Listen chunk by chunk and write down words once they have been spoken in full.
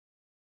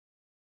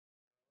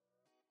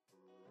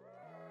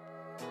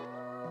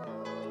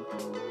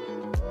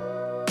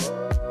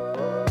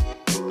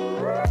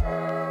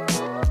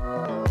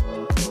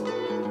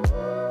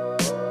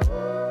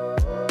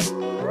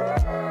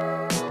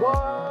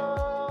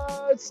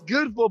What's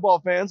good, football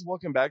fans?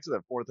 Welcome back to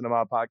the Fourth and a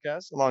Mile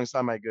podcast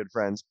alongside my good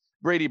friends,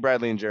 Brady,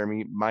 Bradley, and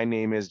Jeremy. My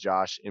name is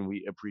Josh, and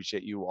we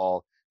appreciate you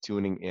all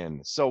tuning in.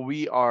 So,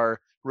 we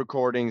are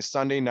recording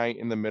Sunday night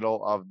in the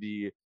middle of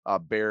the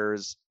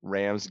Bears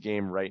Rams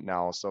game right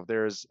now. So, if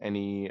there's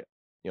any,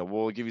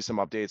 we'll give you some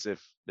updates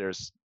if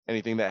there's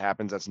anything that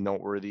happens that's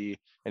noteworthy,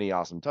 any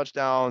awesome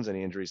touchdowns,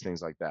 any injuries,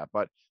 things like that.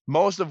 But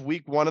most of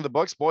week one of the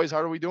books, boys, how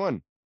are we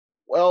doing?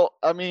 Well,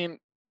 I mean,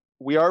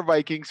 we are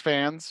Vikings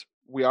fans.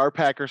 We are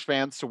Packers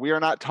fans. So we are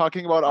not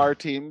talking about our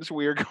teams.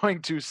 We are going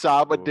to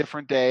sob a Oof.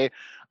 different day.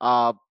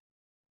 Uh,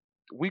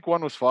 week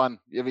one was fun.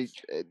 I mean,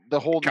 the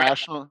whole Can I-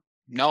 national.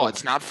 No, Oh.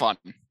 it's not fun.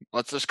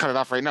 Let's just cut it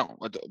off right now.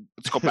 Let's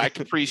go back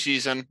to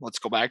preseason. Let's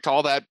go back to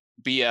all that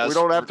BS. We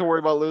don't have to worry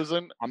about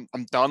losing.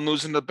 I'm done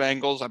losing the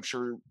Bengals. I'm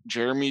sure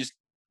Jeremy's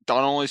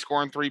done only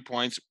scoring 3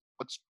 points.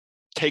 Let's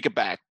take it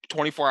back.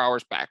 24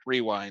 hours back.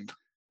 Rewind.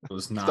 It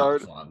was not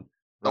Start- fun.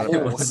 Oh,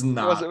 It was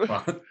not it?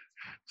 fun.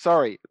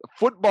 Sorry,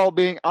 football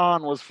being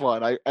on was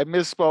fun. I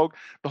misspoke.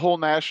 The whole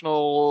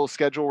national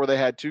schedule where they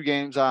had 2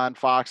 games on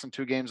Fox and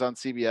 2 games on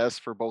CBS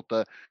for both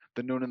the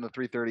noon and the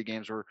 3:30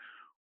 games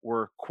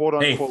were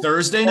quote Hey, unquote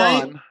Thursday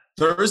fun. night.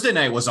 Thursday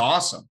night was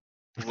awesome.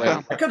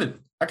 Right. I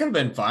could have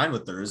been fine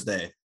with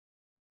Thursday.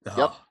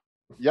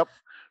 Yep.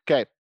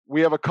 Okay. We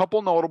have a couple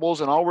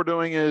notables, and all we're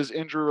doing is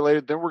injury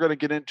related. Then we're going to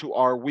get into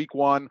our week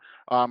one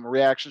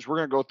reactions. We're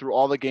going to go through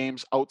all the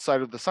games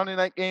outside of the Sunday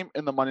night game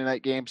and the Monday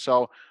night game.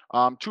 So,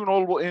 2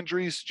 notable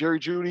injuries: Jerry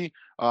Jeudy,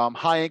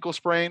 high ankle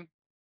sprain,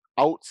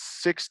 out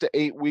 6 to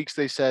 8 weeks.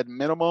 They said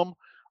minimum.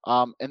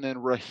 And then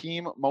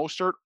Raheem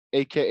Mostert,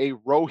 aka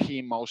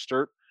Roheem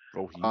Mostert.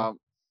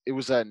 It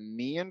was a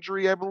knee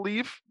injury, I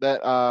believe,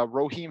 that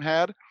Roheem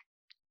had.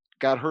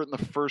 Got hurt in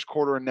the first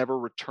quarter and never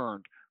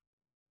returned.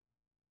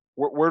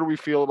 Where do we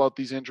feel about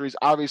these injuries?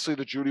 Obviously,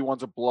 the Jeudy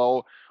one's a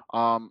blow.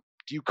 Do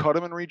you cut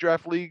him in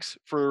redraft leagues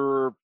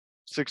for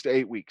 6 to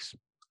 8 weeks?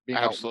 Being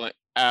out?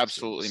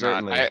 Absolutely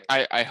Certainly. not.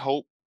 I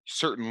hope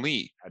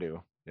certainly I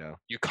do. Yeah.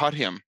 you cut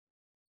him.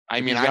 I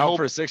If mean, he's I out hope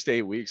for 6 to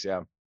 8 weeks.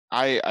 Yeah.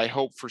 I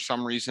hope for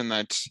some reason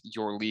that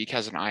your league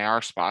has an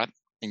IR spot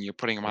and you're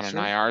putting him on That's an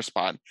true. IR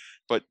spot.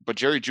 But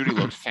Jerry Jeudy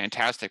looked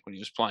fantastic when he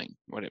was playing.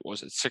 What it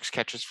was, 6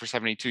 catches for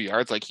 72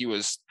 yards. Like, he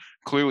was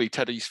clearly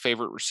Teddy's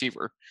favorite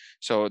receiver.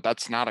 So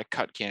that's not a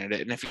cut candidate.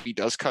 And if he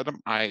does cut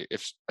him,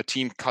 if a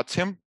team cuts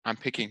him, I'm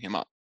picking him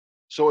up.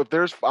 So if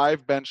there's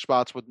 5 bench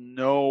spots with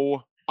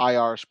no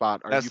IR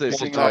spot, are That's you the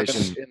putting him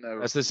situation. in the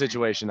That's the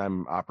situation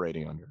I'm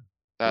operating under.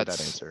 With that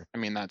answer. I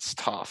mean, that's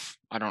tough.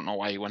 I don't know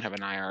why you wouldn't have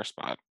an IR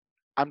spot.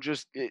 I'm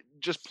just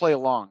play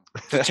along.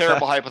 It's a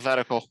terrible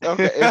hypothetical.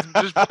 Okay,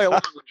 just play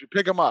along. Would you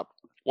pick him up?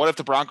 What if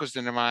the Broncos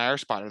didn't have an IR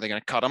spot? Are they going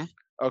to cut him?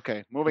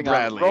 Okay, moving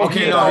Bradley. on.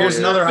 Okay, no, here's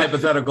another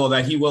hypothetical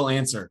that he will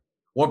answer.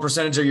 What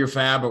percentage of your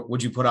fab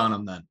would you put on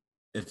him then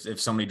if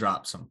somebody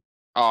drops him?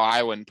 Oh,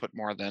 I wouldn't put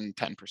more than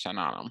 10%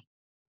 on him.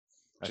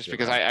 Just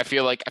because I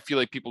feel like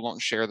people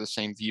don't share the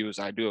same view as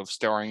I do of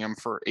storing him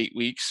for 8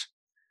 weeks.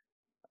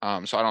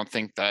 So I don't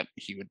think that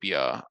he would be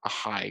a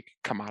high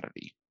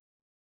commodity.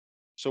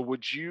 So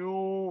would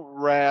you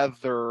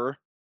rather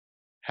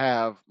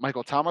have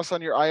Michael Thomas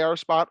on your IR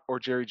spot or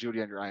Jerry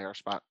Jeudy on your IR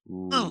spot?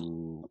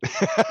 Ooh.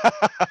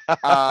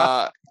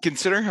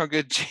 Considering how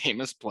good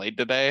Jameis played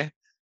today,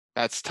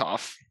 that's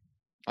tough.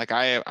 Like,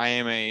 I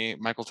am a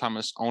Michael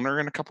Thomas owner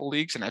in a couple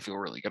leagues, and I feel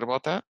really good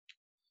about that.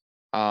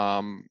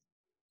 I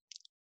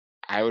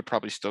would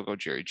probably still go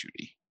Jerry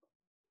Jeudy.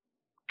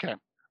 Okay.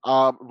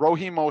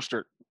 Raheem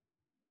Mostert.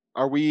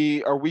 Are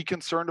we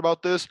concerned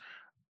about this?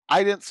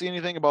 I didn't see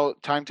anything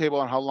about timetable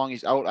on how long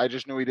he's out. I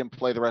just knew he didn't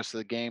play the rest of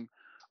the game.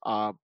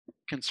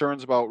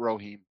 Concerns about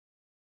Raheem.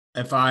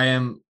 If I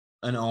am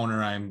an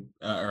owner,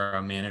 or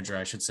a manager,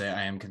 I should say,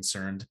 I am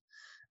concerned.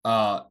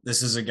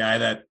 This is a guy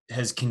that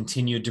has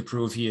continued to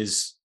prove he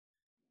is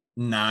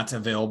not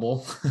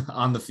available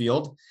on the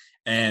field.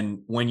 And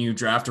when you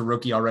draft a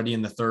rookie already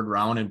in the 3rd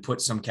round and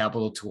put some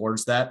capital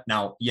towards that,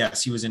 now,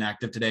 yes, he was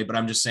inactive today, but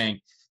I'm just saying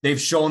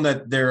they've shown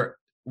that they're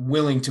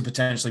willing to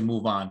potentially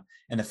move on.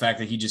 And the fact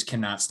that he just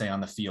cannot stay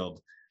on the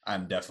field,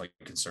 I'm definitely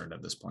concerned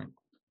at this point.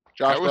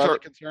 Josh, was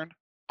concerned?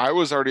 I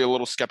was already a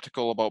little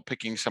skeptical about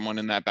picking someone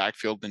in that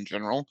backfield in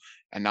general.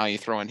 And now you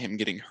throw in him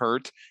getting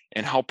hurt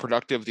and how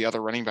productive the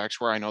other running backs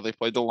were. I know they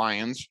played the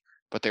Lions,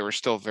 but they were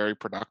still very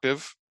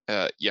productive.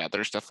 Yeah,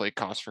 there's definitely a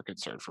cause for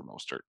concern for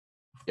Mostert.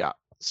 Yeah,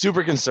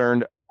 super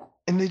concerned.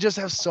 And they just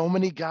have so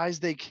many guys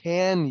they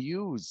can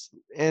use.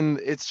 And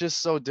it's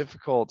just so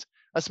difficult,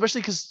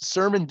 especially because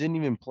Sermon didn't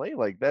even play.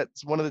 Like,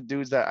 that's one of the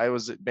dudes that I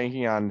was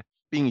banking on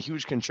being a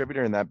huge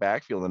contributor in that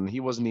backfield, and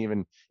he wasn't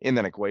even in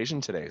that equation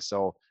today.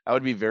 So I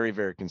would be very,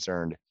 very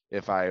concerned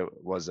if I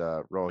was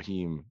a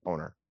Raheem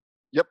owner.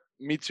 Yep,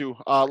 me too.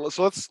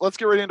 So let's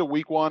get right into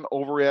week one,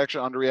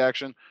 overreaction,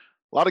 underreaction.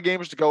 A lot of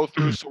games to go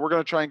through, so we're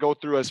going to try and go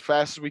through as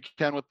fast as we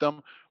can with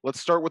them. Let's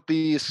start with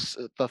the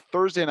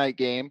Thursday night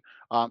game,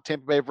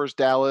 Tampa Bay versus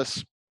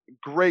Dallas.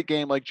 Great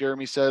game, like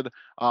Jeremy said,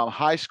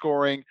 high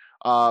scoring.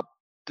 The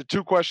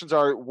 2 questions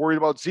are: worried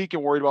about Zeke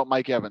and worried about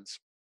Mike Evans.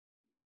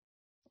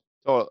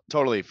 Oh,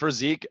 totally. For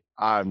Zeke,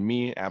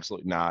 me,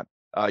 absolutely not.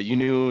 You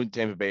knew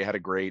Tampa Bay had a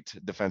great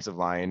defensive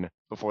line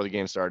before the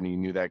game started, and you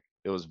knew that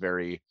it was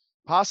very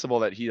possible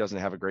that he doesn't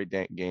have a great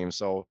game.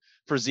 So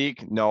for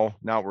Zeke, no,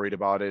 not worried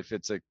about it. If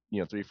it's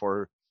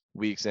 3-4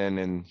 weeks in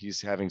and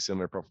he's having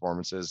similar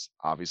performances,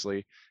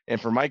 obviously.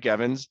 And for Mike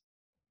Evans,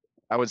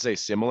 I would say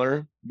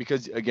similar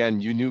because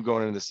again, you knew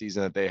going into the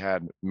season that they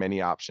had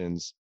many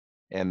options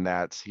and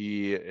that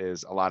he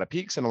is a lot of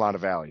peaks and a lot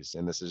of valleys,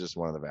 and this is just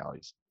one of the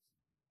valleys.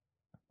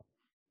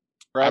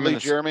 I'm in Bradley,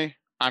 this. Jeremy.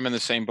 I'm in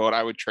the same boat.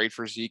 I would trade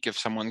for Zeke if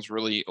someone's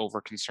really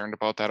over concerned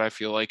about that. I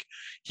feel like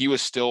he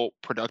was still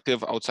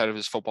productive outside of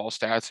his football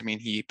stats. I mean,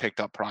 he picked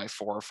up probably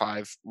 4 or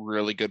 5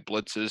 really good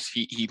blitzes.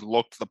 He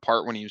looked the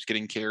part when he was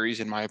getting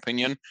carries, in my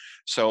opinion.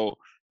 So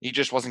he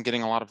just wasn't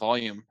getting a lot of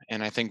volume,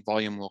 and I think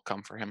volume will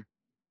come for him.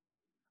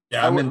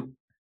 Yeah,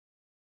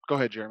 Go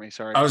ahead, Jeremy.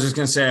 Sorry. I was just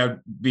going to say I'd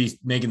be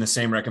making the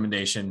same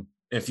recommendation.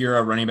 If you're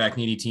a running back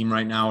needy team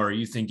right now, or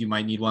you think you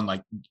might need one,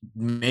 like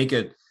make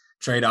a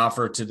trade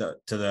offer to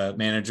the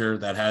manager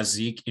that has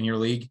Zeke in your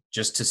league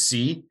just to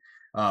see.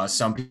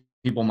 Some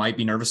people might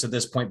be nervous at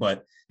this point,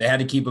 but they had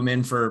to keep him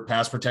in for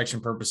pass protection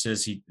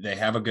purposes. They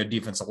have a good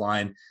defensive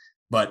line,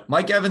 but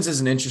Mike Evans is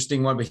an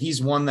interesting one, but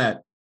he's one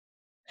that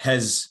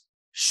has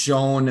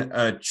shown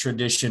a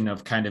tradition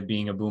of kind of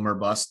being a boomer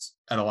bust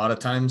at a lot of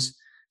times.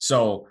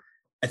 So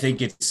I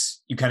think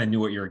you kind of knew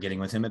what you were getting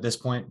with him at this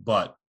point,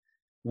 but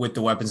with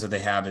the weapons that they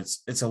have,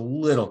 it's a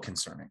little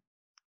concerning.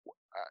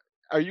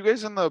 Are you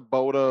guys in the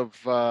boat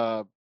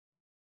of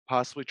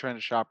possibly trying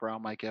to shop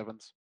around Mike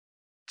Evans?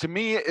 To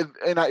me,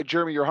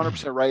 Jeremy, you're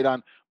 100% right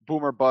on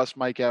boomer bust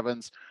Mike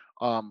Evans.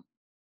 But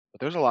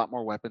there's a lot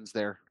more weapons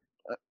there.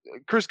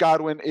 Chris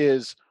Godwin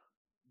is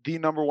the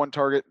number one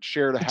target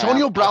share to have.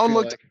 Antonio Brown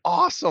looked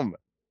awesome.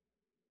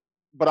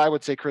 But I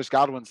would say Chris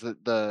Godwin's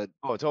the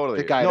totally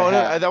the guy. No, to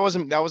have. that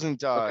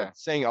wasn't Okay.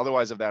 saying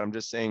otherwise of that. I'm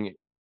just saying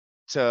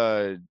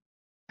to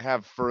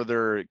have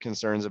further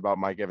concerns about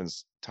Mike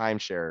Evans'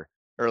 timeshare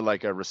or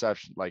like a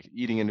reception, like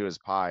eating into his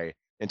pie.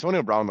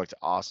 Antonio Brown looked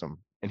awesome,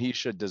 and he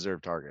should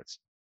deserve targets.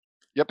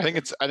 Yep. I think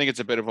it's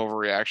a bit of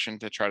overreaction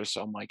to try to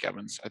sell Mike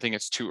Evans. I think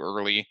it's too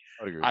early.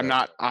 I would agree with I'm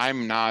that.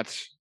 not.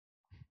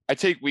 I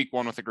take week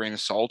 1 with a grain of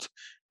salt.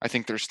 I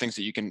think there's things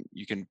that you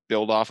can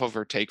build off of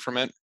or take from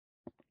it.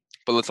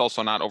 But let's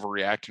also not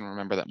overreact and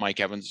remember that Mike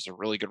Evans is a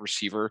really good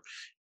receiver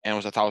and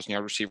was a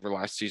 1,000-yard receiver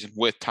last season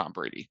with Tom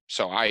Brady.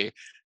 So I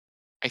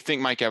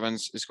think Mike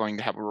Evans is going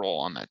to have a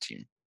role on that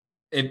team.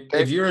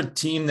 If you're a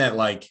team that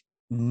like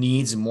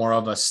needs more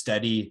of a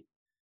steady,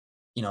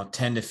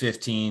 10 to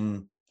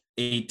 15,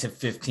 8 to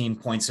 15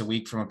 points a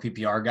week from a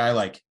PPR guy,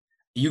 like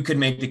you could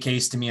make the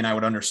case to me and I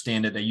would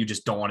understand it that you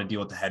just don't want to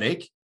deal with the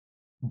headache.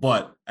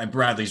 But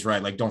Bradley's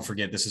right. Like, don't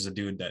forget, this is a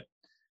dude that's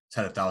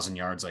had 1,000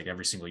 yards like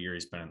every single year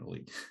he's been in the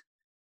league.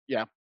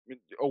 Yeah,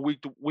 a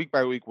week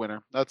by week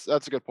winner. That's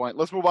a good point.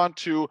 Let's move on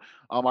to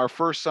our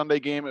first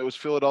Sunday game. It was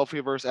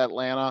Philadelphia versus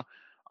Atlanta.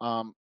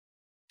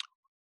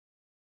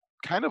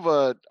 Kind of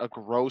a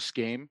gross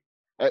game,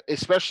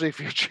 especially if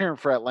you're cheering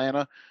for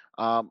Atlanta.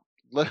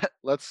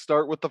 Let's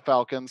start with the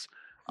Falcons.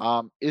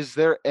 Is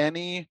there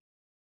any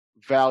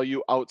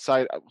value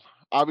outside?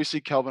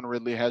 Obviously, Calvin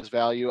Ridley has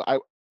value.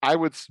 I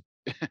would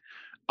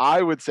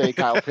I would say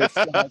Kyle Pitts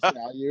has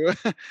value.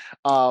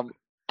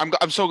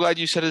 I'm so glad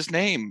you said his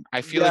name.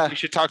 I feel like we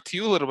should talk to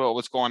you a little bit about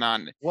what's going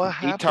on. What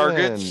happened? 8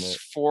 targets,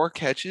 4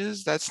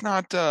 catches. That's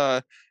not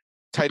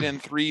tight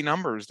end 3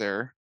 numbers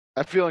there.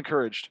 I feel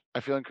encouraged.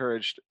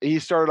 He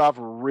started off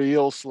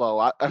real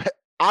slow.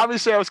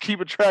 Obviously, I was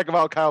keeping track of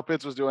how Kyle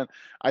Pitts was doing.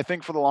 I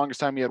think for the longest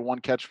time he had 1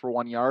 catch for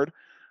 1 yard.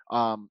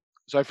 So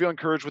I feel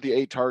encouraged with the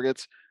 8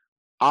 targets.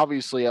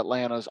 Obviously,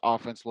 Atlanta's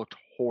offense looked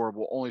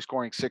horrible, only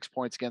scoring 6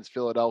 points against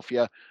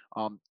Philadelphia.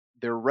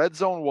 Their red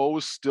zone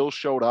woes still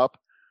showed up.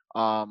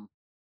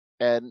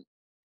 And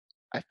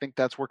I think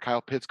that's where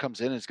Kyle Pitts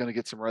comes in and is going to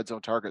get some red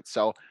zone targets.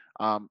 So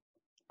I'm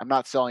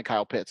not selling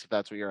Kyle Pitts if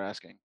that's what you're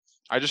asking.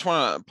 I just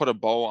want to put a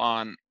bow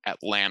on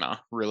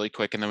Atlanta really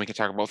quick, and then we can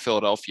talk about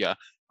Philadelphia.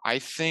 I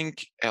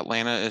think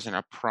Atlanta is in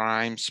a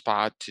prime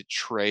spot to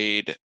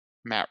trade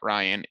Matt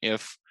Ryan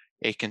if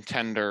a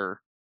contender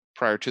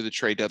prior to the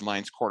trade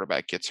deadline's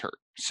quarterback gets hurt.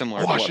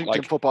 Similar Washington to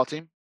what, football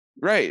team.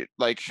 Right.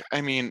 Like, I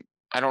mean,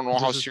 I don't know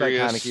how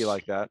serious Heinicke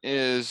like that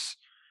is.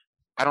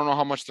 I don't know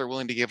how much they're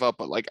willing to give up,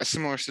 but like a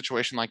similar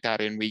situation like that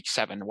in week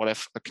 7. What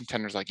if a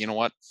contender's like, you know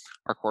what,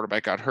 our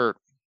quarterback got hurt?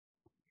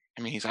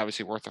 I mean, he's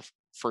obviously worth a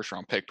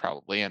first-round pick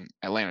probably, and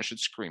Atlanta should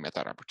scream at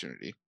that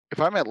opportunity. If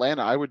I'm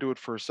Atlanta, I would do it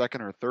for a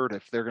second or third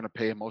if they're going to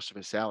pay him most of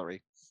his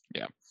salary.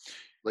 Yeah.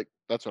 Like,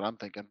 that's what I'm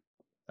thinking.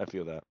 I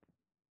feel that.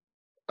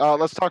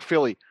 Let's talk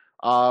Philly.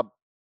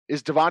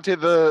 Is Devontae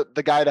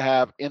the guy to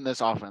have in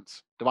this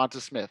offense?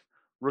 Devonta Smith,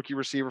 rookie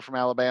receiver from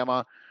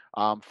Alabama,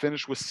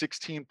 finished with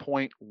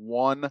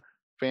 16.1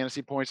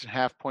 fantasy points and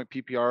half-point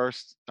PPR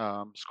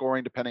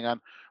scoring, depending on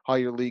how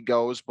your league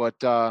goes. But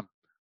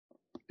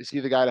is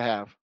he the guy to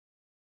have?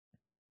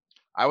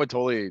 I would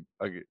totally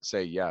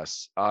say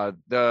yes.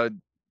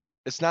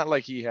 It's not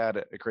like he had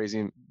a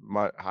crazy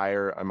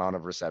higher amount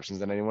of receptions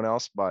than anyone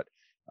else, but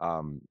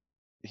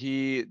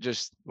He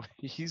just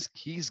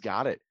he's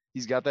got it.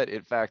 He's got that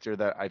it factor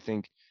that I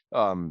think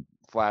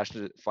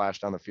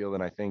flashed on the field,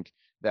 and I think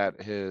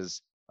that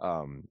his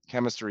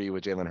chemistry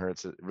with Jalen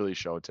Hurts really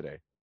showed today.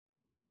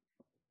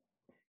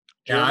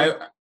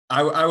 Yeah,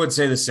 I would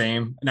say the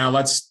same. Now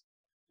let's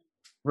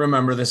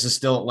remember this is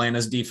still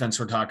Atlanta's defense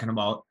we're talking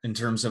about in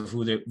terms of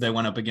who they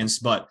went up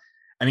against. But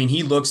I mean,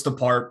 he looks the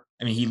part.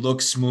 I mean, he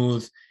looks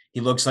smooth. He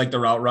looks like the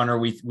route runner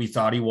we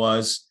thought he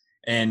was.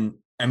 And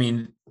I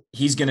mean,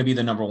 he's going to be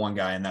the number one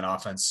guy in that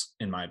offense,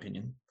 in my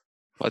opinion.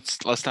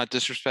 Let's not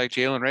disrespect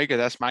Jalen Reagor.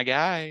 That's my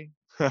guy.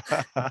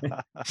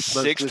 Let's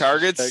 6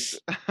 targets,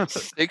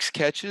 6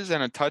 catches,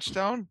 and a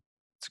touchdown.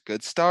 It's a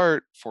good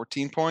start.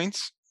 14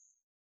 points.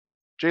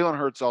 Jalen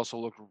Hurts also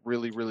looked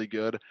really, really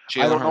good.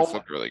 Jalen Hurts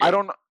looked really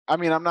good. I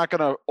mean, I'm not going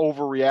to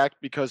overreact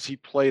because he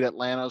played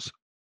Atlanta's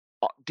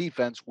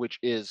defense, which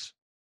is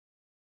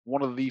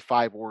one of the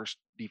 5 worst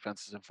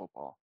defenses in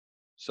football.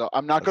 So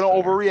I'm not going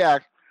to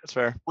overreact. That's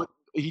fair. But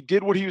he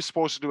did what he was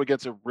supposed to do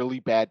against a really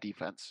bad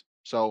defense.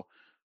 So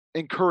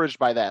encouraged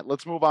by that.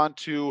 Let's move on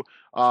to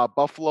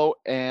Buffalo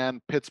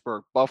and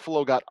Pittsburgh.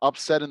 Buffalo got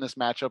upset in this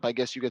matchup, I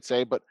guess you could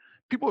say, but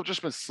people have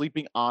just been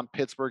sleeping on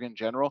Pittsburgh in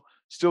general.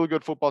 Still a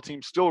good football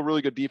team, still a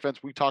really good defense.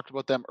 We talked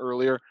about them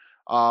earlier.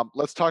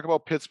 Let's talk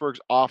about Pittsburgh's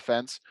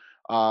offense.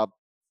 Time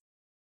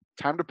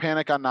to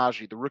panic on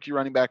Najee, the rookie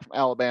running back from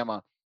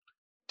Alabama.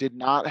 Did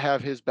not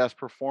have his best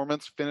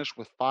performance, finished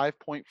with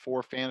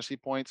 5.4 fantasy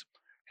points,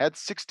 had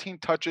 16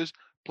 touches,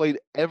 played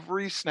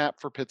every snap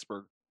for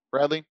Pittsburgh.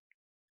 Bradley,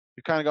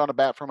 you've kind of gone to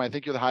bat for him. I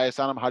think you're the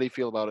highest on him. How do you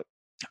feel about it?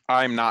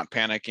 I'm not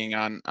panicking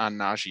on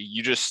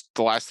Najee.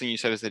 The last thing you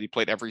said is that he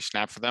played every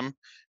snap for them.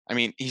 I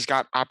mean, he's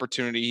got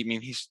opportunity. I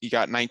mean, he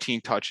got 19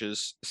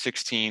 touches,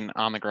 16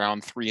 on the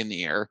ground, 3 in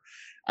the air.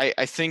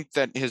 I think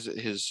that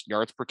his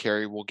yards per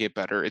carry will get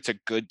better. It's a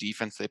good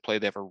defense they play.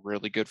 They have a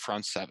really good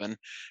front 7.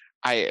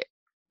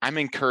 I'm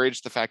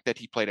encouraged the fact that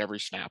he played every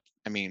snap.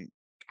 I mean,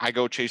 I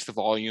go chase the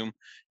volume,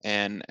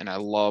 and I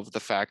love the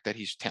fact that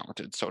he's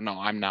talented. So no,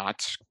 I'm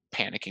not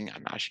panicking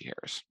on Najee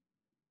Harris.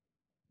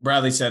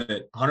 Bradley said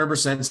it,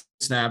 100%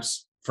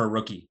 snaps for a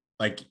rookie.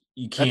 Like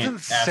you can't.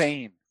 That's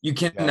insane. You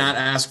cannot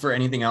ask for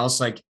anything else.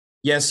 Like,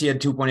 yes, he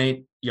had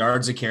 2.8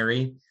 yards a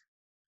carry,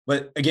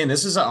 but again,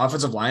 this is an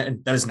offensive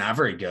line that is not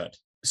very good.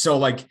 So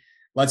like,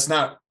 let's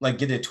not like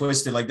get it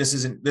twisted. Like this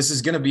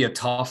is going to be a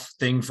tough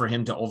thing for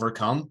him to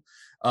overcome.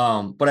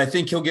 But I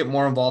think he'll get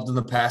more involved in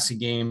the passing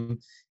game.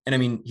 And I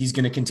mean, he's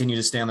going to continue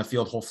to stay on the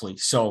field, hopefully.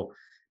 So,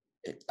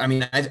 I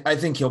mean, I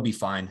think he'll be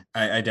fine.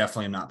 I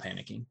definitely am not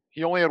panicking.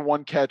 He only had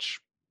 1 catch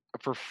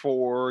for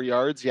 4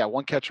 yards. Yeah,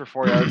 1 catch for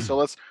 4 yards. So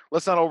let's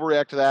not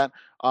overreact to that.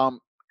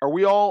 Are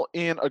we all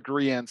in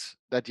agreement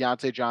that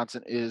Diontae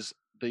Johnson is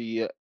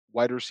the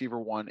wide receiver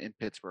 1 in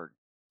Pittsburgh?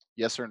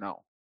 Yes or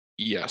no?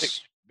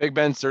 Yes. Big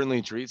Ben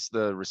certainly treats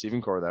the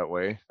receiving core that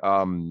way.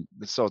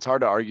 So it's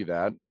hard to argue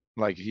that.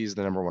 Like he's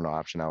the number 1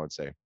 option, I would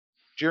say.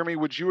 Jeremy,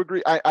 would you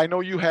agree? I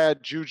know you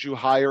had Juju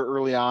higher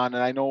early on,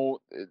 and I know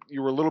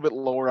you were a little bit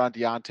lower on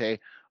Diontae.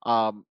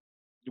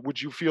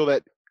 Would you feel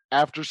that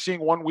after seeing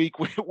 1 week,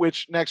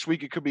 which next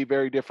week it could be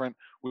very different,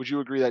 would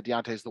you agree that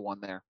Deontay's the one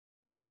there?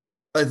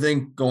 I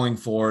think going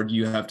forward,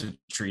 you have to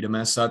treat him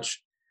as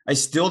such. I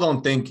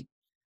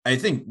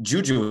think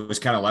Juju was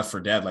kind of left for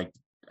dead. Like,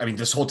 I mean,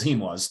 this whole team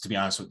was, to be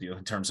honest with you,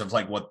 in terms of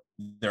like what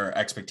their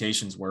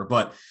expectations were,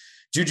 but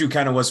Juju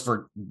kind of was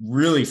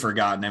really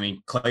forgotten. I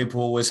mean,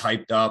 Claypool was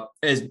hyped up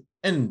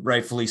and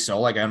rightfully so.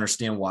 Like, I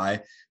understand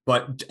why,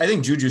 but I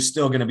think Juju's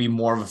still going to be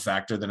more of a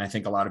factor than I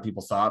think a lot of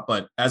people thought.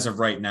 But as of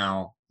right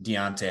now,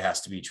 Diontae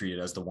has to be treated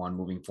as the one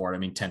moving forward. I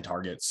mean, 10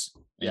 targets.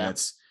 Yeah.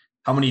 It's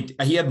how many,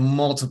 he had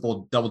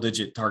multiple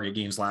double-digit target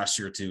games last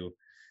year too.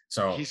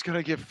 So he's going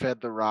to get fed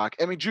the rock.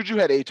 I mean, Juju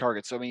had 8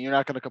 targets. So, I mean, you're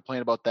not going to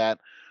complain about that.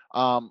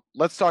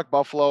 Let's talk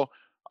Buffalo.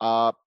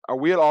 Are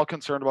we at all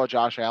concerned about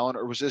Josh Allen,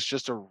 or was this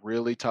just a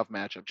really tough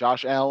matchup?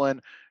 Josh Allen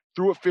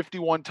threw it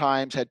 51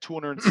 times, had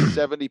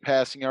 270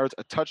 passing yards,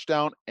 a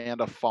touchdown,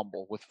 and a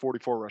fumble with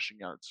 44 rushing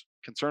yards.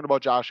 Concerned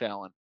about Josh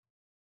Allen?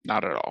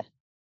 Not at all.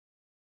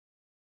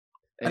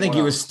 I think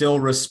he was still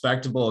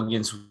respectable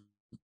against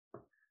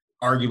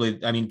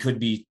arguably, I mean, could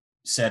be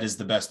said as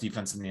the best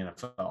defense in the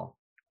NFL.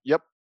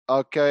 Yep.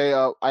 Okay.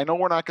 I know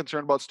we're not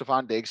concerned about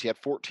Stephon Diggs. He had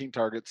 14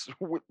 targets.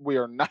 We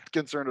are not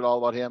concerned at all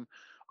about him.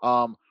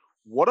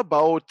 What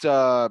about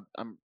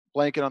I'm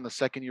blanking on the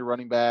second-year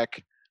running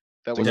back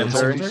that was a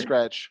healthy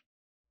stretch.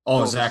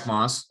 Oh, Zach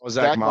Moss. Oh,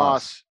 Zach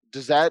Moss.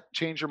 Does that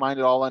change your mind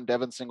at all on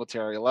Devin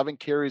Singletary? 11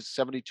 carries,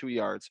 72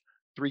 yards,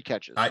 3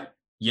 catches.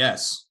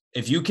 Yes.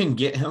 If you can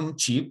get him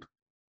cheap,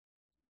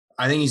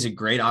 I think he's a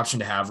great option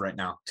to have right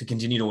now to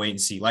continue to wait and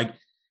see. Like,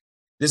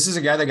 this is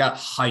a guy that got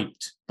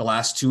hyped the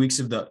last 2 weeks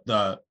of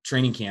the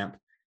training camp.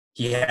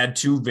 He had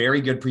 2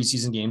 very good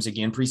preseason games,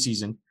 again,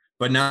 preseason,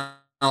 but now,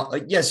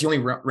 like, yes, he only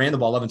ran the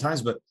ball 11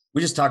 times, but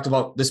we just talked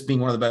about this being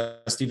one of the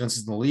best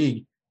defenses in the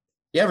league.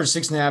 He averaged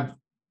 6.5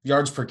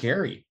 yards per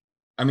carry.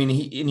 I mean,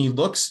 he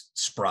looks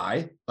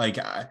spry. Like,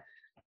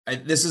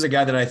 this is a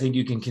guy that I think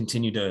you can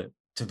continue to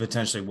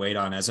potentially wait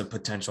on as a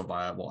potential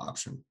viable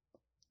option.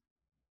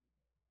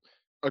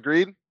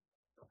 Agreed.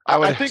 I I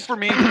would- think for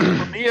me,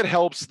 it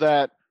helps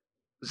that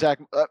Zach.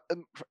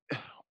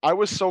 I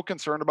was so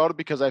concerned about it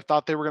because I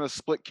thought they were going to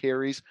split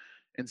carries,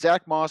 and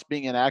Zach Moss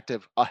being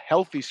inactive, a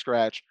healthy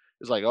scratch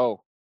is like,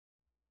 oh,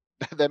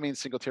 that means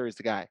Singletary's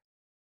the guy.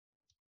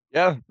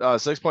 Yeah,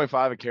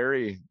 6.5 a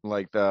carry.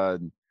 Like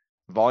the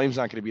volume's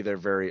not going to be there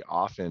very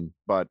often,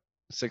 but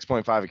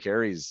 6.5 a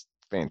carry is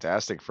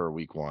fantastic for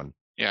week one.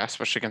 Yeah,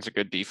 especially against a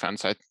good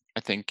defense. I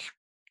think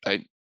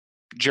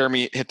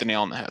Jeremy hit the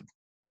nail on the head.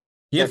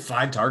 He had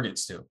 5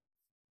 targets too.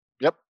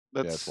 Yep,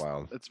 That's that's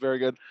wild. That's very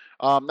good.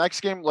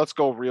 Next game, let's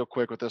go real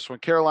quick with this one.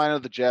 Carolina,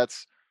 the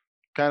Jets,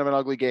 kind of an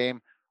ugly game.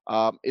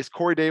 Is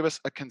Corey Davis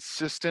a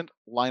consistent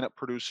lineup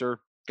producer,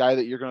 guy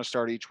that you're going to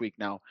start each week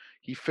now?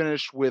 He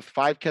finished with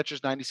 5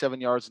 catches,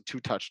 97 yards, and 2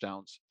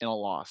 touchdowns in a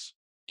loss.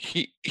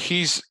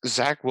 He's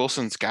Zach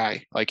Wilson's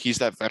guy. Like, he's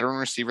that veteran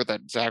receiver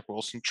that Zach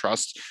Wilson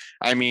trusts.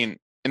 I mean,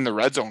 in the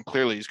red zone,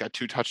 clearly he's got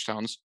 2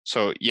 touchdowns.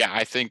 So yeah,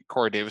 I think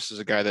Corey Davis is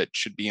a guy that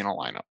should be in a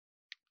lineup.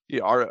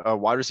 Yeah, a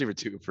wide receiver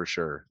too, for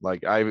sure.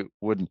 Like I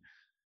would,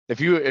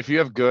 if you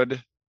have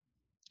good,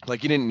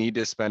 like you didn't need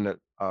to spend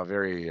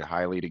very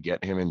highly to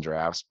get him in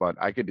drafts, but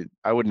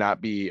I would not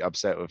be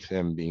upset with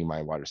him being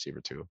my wide receiver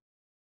too.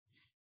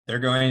 They're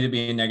going to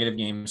be a negative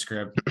game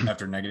script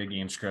after negative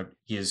game script.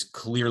 He is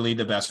clearly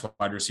the best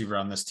wide receiver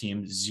on this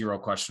team. 0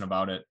 question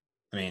about it.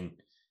 I mean,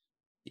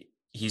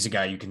 he's a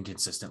guy you can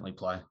consistently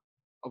play.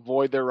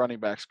 Avoid their running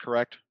backs,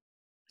 correct?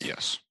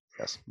 Yes.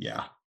 Yes.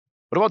 Yeah.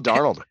 What about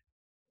Darnold?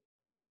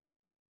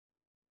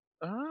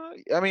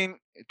 I mean,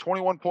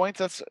 21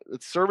 points. It's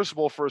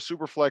serviceable for a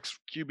super flex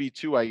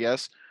QB2, I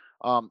guess.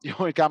 The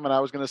only comment I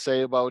was going to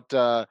say about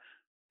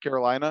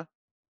Carolina,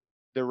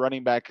 their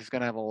running back is going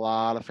to have a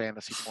lot of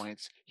fantasy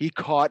points. He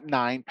caught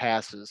 9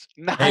 passes,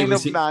 9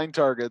 of 9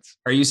 targets.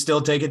 Are you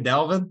still taking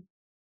Dalvin?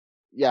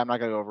 Yeah, I'm not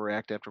going to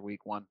overreact after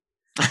week 1.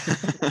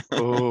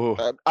 Oh,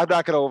 I'm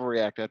not going to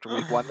overreact after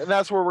week 1. And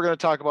that's where we're going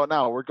to talk about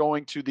now. We're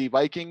going to the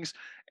Vikings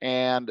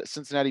and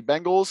Cincinnati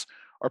Bengals.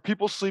 Are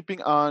people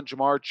sleeping on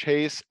Jamar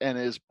Chase, and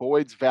is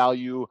Boyd's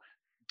value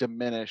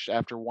diminished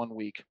after 1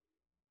 week?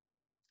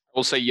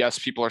 We'll say yes,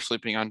 people are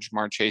sleeping on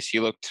Jamar Chase. He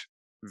looked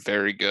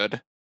very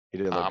good. he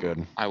did look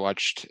good. I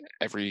watched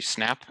every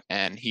snap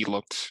and he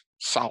looked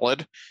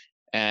solid.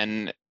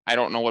 And I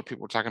don't know what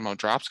people were talking about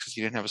drops because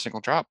he didn't have a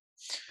single drop.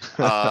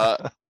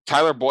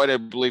 Tyler Boyd, I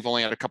believe,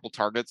 only had a couple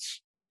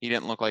targets. He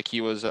didn't look like he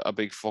was a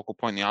big focal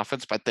point in the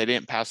offense, but they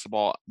didn't pass the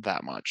ball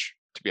that much,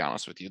 to be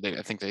honest with you.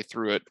 I think they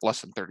threw it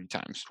less than 30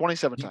 times.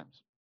 27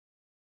 times.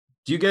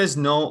 Do you guys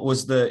know,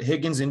 was the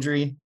Higgins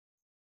injury?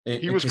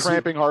 He was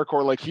cramping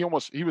hardcore. Like he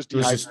was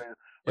dehydrated.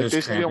 Like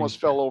basically he almost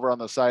fell over on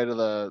the side of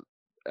the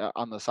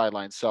on the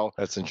sideline. So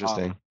That's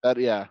interesting.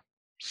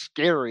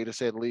 Scary to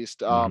say the least.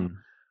 Mhm.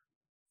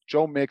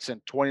 Joe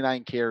Mixon,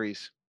 29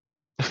 carries,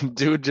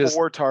 Dude, just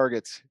 4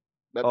 targets.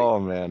 oh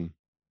man,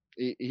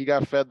 He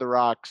got fed the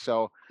rock.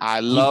 So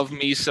I love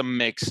me some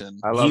Mixon.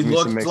 I love He me some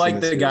looked Mixon like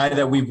this the year guy as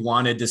that well. we've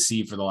wanted to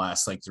see for the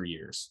last 3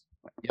 years.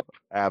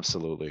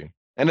 Absolutely.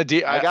 And I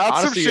got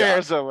honestly, some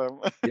shares of him.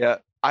 yeah,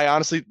 I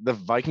honestly, the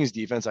Vikings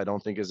defense, I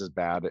don't think is as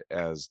bad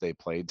as they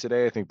played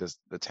today. I think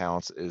the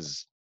talent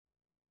is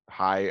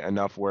high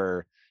enough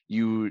where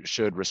you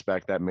should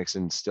respect that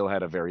Mixon still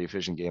had a very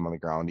efficient game on the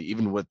ground,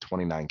 even with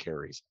 29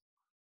 carries.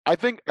 I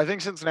think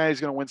Cincinnati's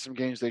going to win some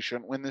games they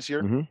shouldn't win this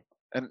year. Mhm.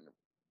 And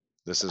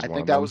This is I one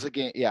think of that them. was a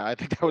game. Yeah, I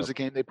think that was a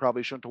game they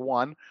probably shouldn't have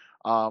won.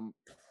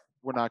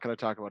 We're not going to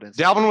talk about it.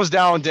 Dalvin was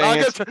down, dang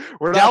it.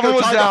 Dalvin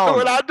was down.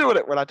 We're not doing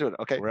it. We're not doing it.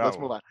 Okay, let's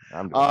move on.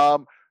 I'm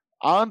doing it.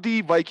 On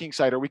the Viking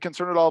side, are we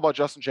concerned at all about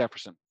Justin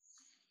Jefferson?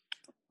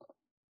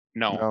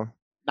 No. No,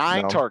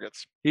 9 No.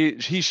 targets.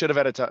 he should have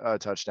had a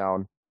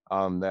touchdown.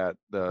 That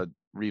the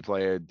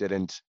replay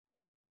didn't,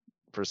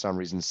 for some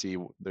reason, see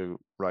the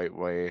right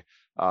way.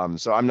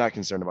 So I'm not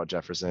concerned about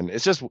Jefferson.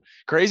 It's just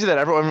crazy that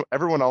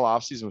everyone all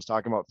offseason was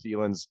talking about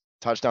Thielen's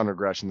touchdown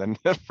regression. Then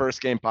the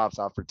first game pops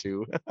off for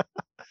 2.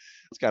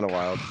 It's kind of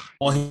wild.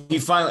 Well, he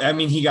finally, I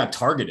mean, he got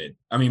targeted.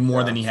 I mean,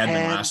 more than he had been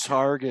 10 last year.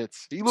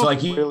 targets. He So looked like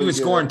he really was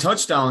good. scoring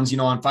touchdowns,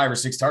 on 5 or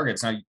 6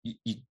 targets. Now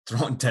you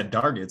throwing 10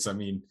 targets. I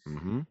mean,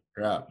 Mhm.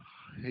 crap.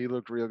 He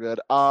looked real good.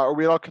 Are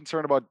we all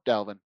concerned about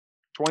Dalvin?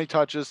 20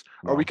 touches.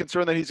 Are we No.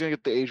 concerned that he's going to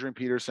get the Adrian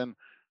Peterson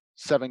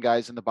 7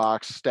 guys in the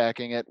box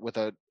stacking it with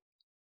a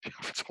the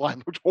offensive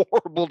line looked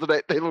horrible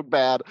today. They look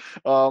bad.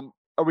 Are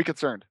we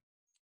concerned?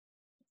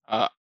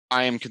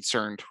 I am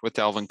concerned with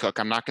Dalvin Cook.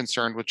 I'm not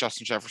concerned with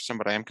Justin Jefferson,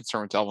 but I am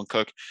concerned with Dalvin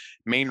Cook.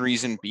 Main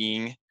reason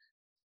being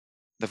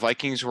the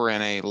Vikings were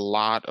in a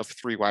lot of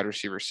 3 wide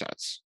receiver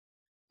sets.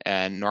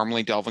 And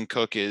normally Dalvin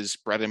Cook is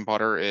bread and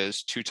butter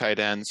is 2 tight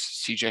ends,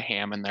 CJ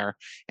Ham in there.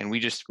 And we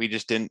just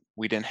didn't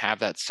have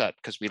that set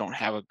because we don't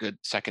have a good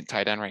second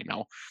tight end right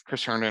now.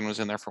 Chris Herndon was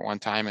in there for one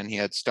time and he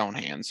had stone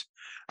hands.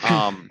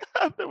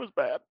 That was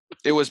bad.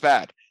 It was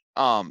bad.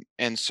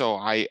 And so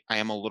I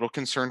am a little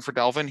concerned for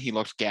Dalvin. He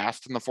looked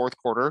gassed in the 4th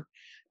quarter.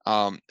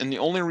 And the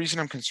only reason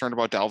I'm concerned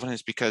about Dalvin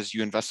is because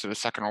you invested a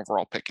 2nd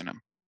overall pick in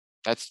him.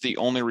 That's the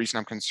only reason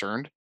I'm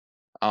concerned.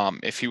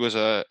 If he was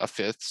a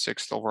fifth,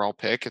 sixth overall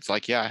pick, it's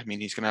like, yeah, I mean,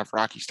 he's going to have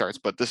rocky starts.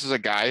 But this is a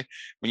guy,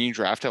 when you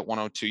draft at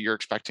 102, you're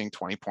expecting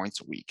 20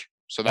 points a week.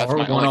 So that's Or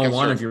my only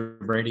 101 concern. if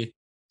you're Brady.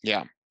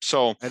 Yeah.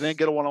 So I didn't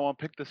get a 101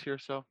 pick this year,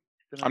 so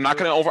I'm not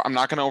going to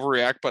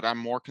overreact, but I'm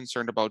more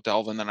concerned about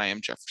Delvin than I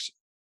am Jefferson.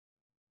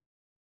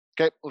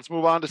 Okay, let's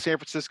move on to San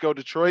Francisco,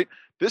 Detroit.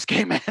 This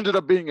game ended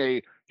up being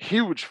a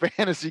huge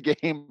fantasy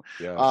game.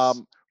 Yes.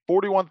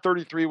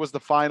 41-33 was the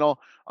final.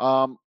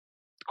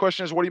 The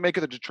question is, what do you make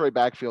of the Detroit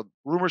backfield?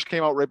 Rumors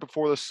came out right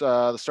before this,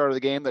 the start of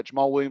the game that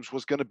Jamal Williams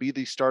was going to be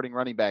the starting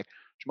running back.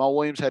 Jamal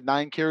Williams had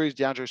 9 carries.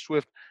 DeAndre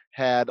Swift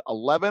had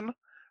 11.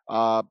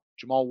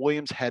 Jamal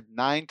Williams had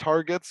 9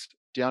 targets.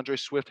 DeAndre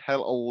Swift had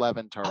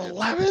 11 targets.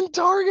 11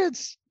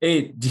 targets.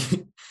 Hey,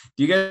 do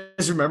you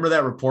guys remember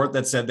that report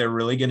that said they're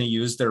really going to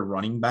use their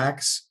running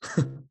backs?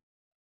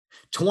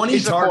 20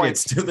 Case in point.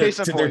 targets to their Case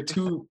in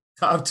point.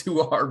 top two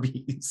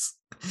RBs.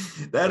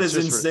 That is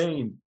That's just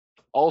insane.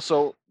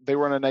 Also, they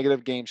were in a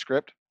negative game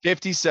script.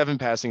 57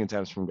 passing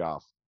attempts from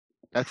Goff.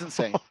 That's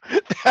insane.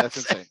 That's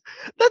insane.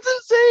 That's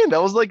insane.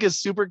 That was like a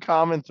super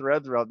common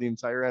thread throughout the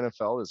entire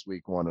NFL this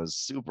week. One was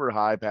super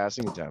high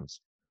passing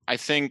attempts. I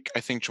think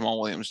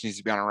Jamal Williams needs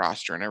to be on a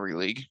roster in every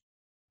league.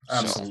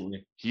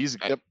 Absolutely. He's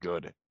Yep.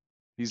 good.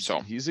 He's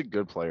a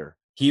good player.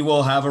 He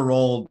will have a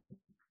role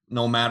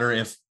no matter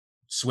if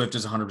Swift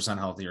is 100%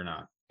 healthy or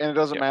not. And it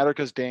doesn't Yep. matter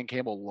because Dan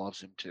Campbell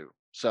loves him too.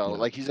 So, Yeah.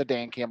 like, he's a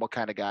Dan Campbell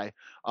kind of guy.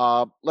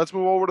 Let's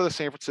move over to the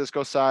San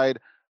Francisco side.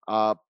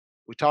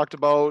 We talked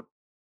about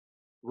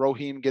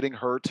Raheem getting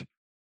hurt.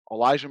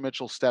 Elijah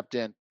Mitchell stepped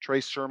in.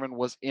 Trey Sermon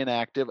was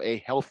inactive, a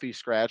healthy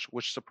scratch,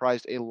 which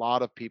surprised a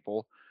lot of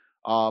people.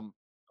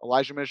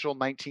 Elijah Mitchell,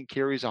 19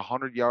 carries,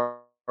 100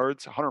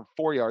 yards,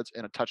 104 yards,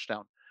 and a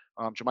touchdown.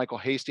 JaMychal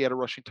Hasty had a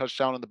rushing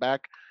touchdown in the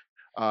back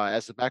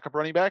as the backup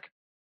running back.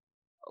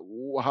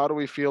 How do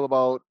we feel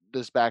about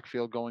this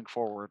backfield going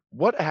forward?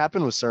 What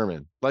happened with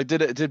Sermon? Like,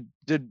 did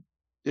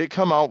it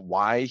come out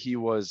why he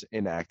was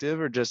inactive,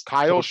 or just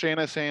Kyle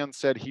Shanahan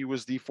said he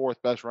was the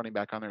 4th best running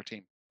back on their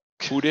team.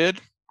 Who did?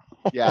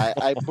 Yeah,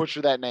 I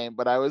butchered that name,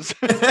 but I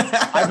think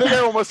I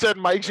almost said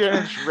Mike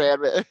Shanahan.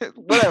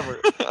 Whatever.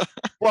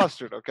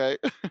 Flustered, okay?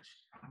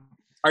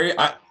 Are you,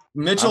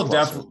 Mitchell I'm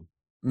flustered.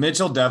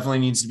 Mitchell definitely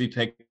needs to be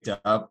picked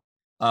up.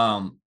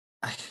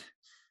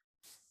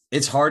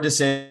 It's hard to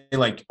say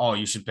like, oh,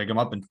 you should pick him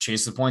up and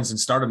chase the points and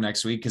start him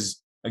next week.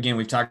 Cause again,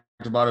 we've talked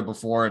about it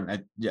before.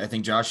 And I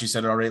think Josh, you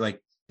said it already,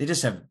 like they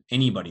just have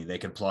anybody they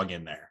could plug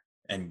in there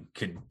and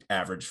could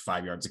average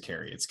 5 yards a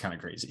carry. It's kind of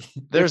crazy.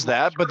 There's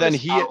that, but then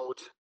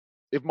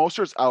if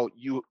Mostert's out,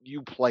 you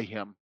play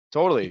him.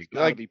 totally He's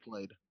gotta like be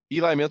played.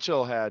 Eli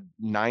Mitchell had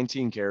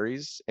 19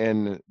 carries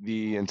and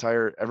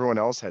everyone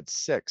else had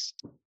 6.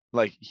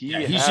 Like he Yeah,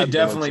 he had should the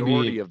definitely be-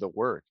 majority of the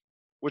work.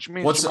 Which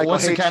means What's Michael the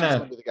Hastings's kinda-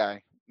 gonna be the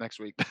guy next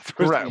week. That's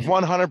what it Correct. means.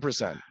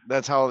 100%.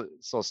 That's how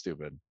it's so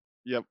stupid.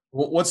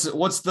 What's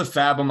the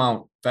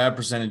fab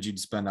percentage you'd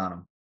spend on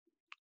him?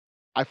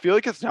 I feel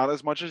like it's not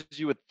as much as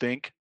you would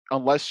think,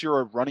 unless you're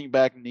a running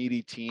back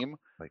needy team.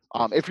 Like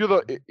If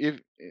you're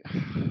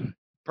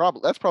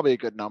that's probably a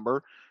good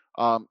number.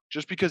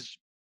 Just because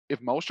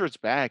if Mostert's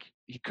back,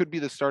 he could be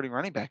the starting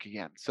running back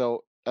again.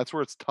 So that's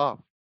where it's tough.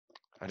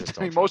 I just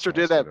I mean, don't trust Mostert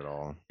did that. at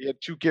all. He had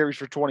 2 carries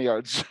for 20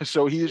 yards,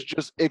 so he is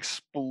just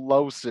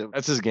explosive.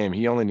 That's his game.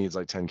 He only needs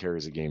like 10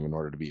 carries a game in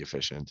order to be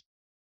efficient.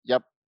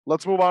 Yep.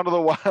 Let's move on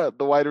to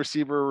the wide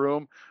receiver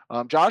room.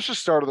 Josh's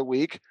start of the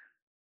week.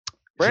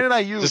 Brandon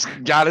Ayuk Just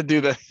gotta do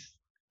that.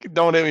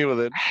 Don't hit me with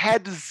it.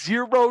 had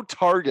 0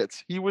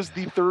 targets. He was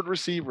the 3rd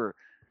receiver.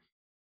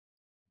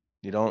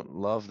 You don't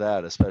love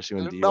that,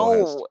 especially when Dio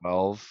has No.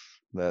 12.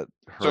 That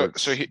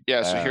hurts. So here's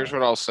bad.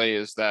 what I'll say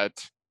is that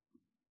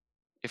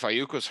if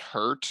Ayuk was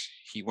hurt,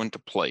 he wouldn't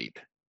have played.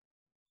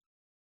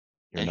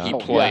 You're And not he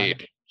wrong.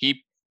 played.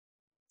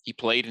 He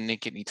played and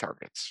didn't get any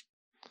targets.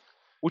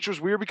 Which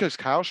was weird because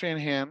Kyle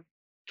Shanahan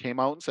came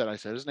out and said, I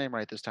said his name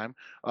right this time,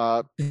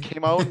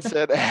 came out and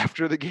said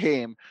after the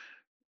game,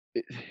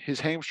 his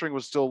hamstring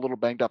was still a little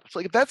banged up. It's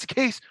like, if that's the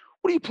case,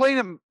 what are you playing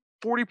him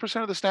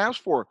 40% of the snaps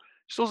for?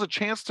 He still has a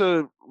chance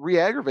to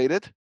re-aggravate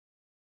it.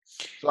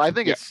 So I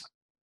think Yeah. it's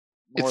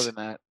more It's- than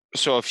that.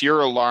 So if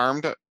you're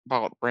alarmed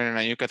about Brandon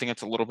Ayuk, I think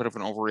it's a little bit of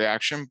an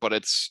overreaction, but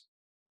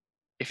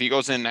if he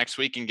goes in next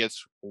week and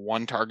gets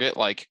 1 target,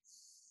 like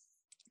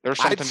there's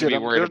I'd something to sit be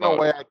him. worried There's about.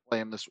 no way I'd play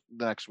him the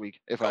next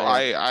week if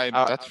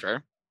That's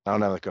fair. I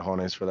don't have the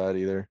cojones for that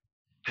either.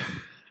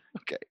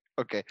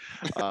 Okay.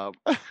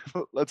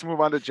 Let's move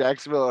on to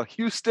Jacksonville,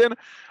 Houston.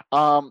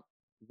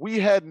 We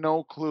had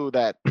no clue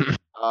that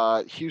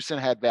Houston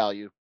had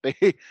value.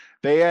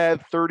 They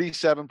had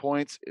 37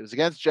 points. It was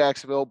against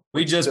Jacksonville.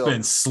 We but just still,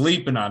 been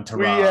sleeping on we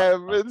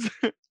Terod.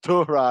 have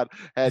Torod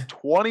had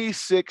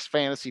 26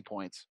 fantasy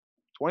points.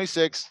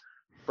 26.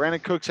 Brandon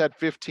Cooks had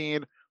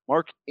 15.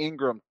 Mark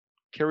Ingram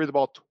carried the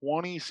ball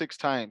 26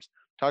 times.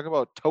 Talk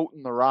about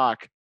toting the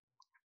rock.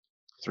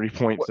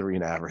 3.3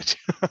 in average.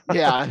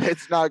 Yeah,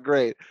 it's not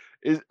great.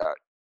 Is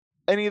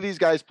any of these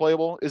guys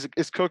playable? Is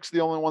Cooks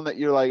the only one that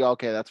you're like,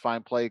 okay, that's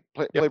fine. Play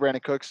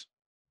Brandon Cooks?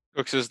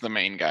 Cooks is the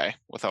main guy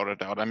without a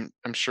doubt. I'm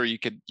sure you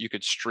could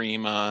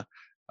stream a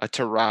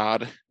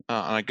Tyrod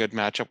on a good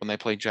matchup when they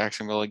play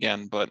Jacksonville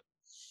again, but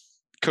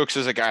Cooks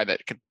is a guy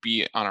that could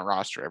be on a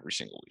roster every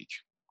single week.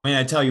 I mean,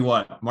 I tell you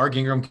what, Mark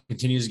Ingram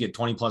continues to get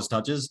 20 plus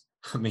touches.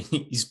 I mean,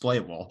 he's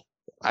playable.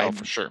 Oh,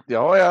 for sure. Yeah,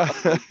 oh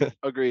yeah.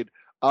 Agreed.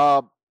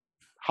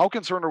 How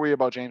concerned are we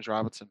about James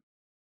Robinson?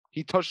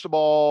 He touched the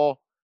ball.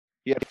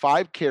 He had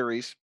 5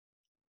 carries.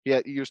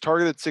 He was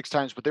targeted 6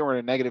 times, but they were in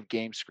a negative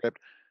game script.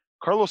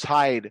 Carlos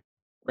Hyde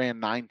ran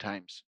 9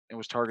 times and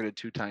was targeted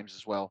 2 times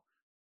as well.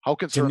 How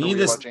concerned me, are we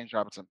this- about James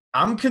Robinson?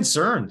 I'm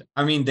concerned.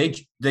 I mean,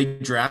 they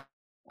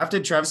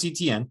drafted Travis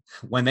Etienne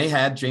when they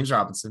had James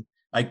Robinson.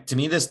 Like, to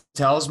me, this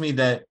tells me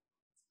that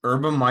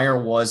Urban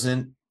Meyer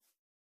wasn't,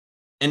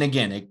 and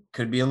again, it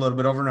could be a little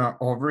bit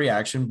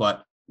overreaction,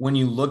 but when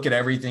you look at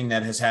everything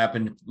that has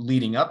happened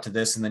leading up to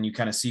this, and then you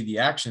kind of see the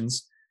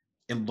actions,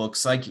 it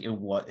looks like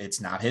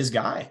it's not his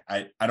guy.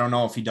 I don't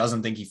know if he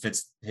doesn't think he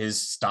fits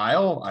his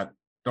style. I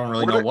don't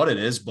really know what it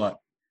is, but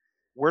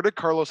Where did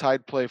Carlos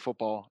Hyde play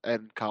football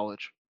in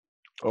college?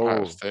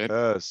 Ohio Oh, State.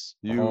 yes.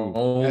 You,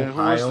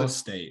 Ohio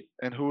State.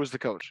 And who was the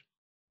coach?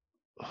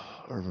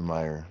 Urban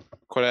Meyer.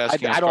 Quit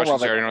asking I us don't love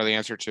questions I it. already know the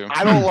answer to.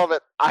 I don't love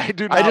it. I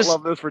do not just-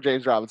 love this for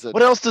James Robinson.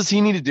 What else does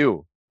he need to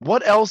do?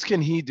 What else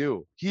can he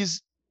do?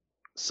 He's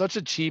such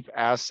a cheap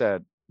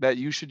asset that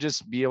you should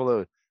just be able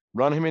to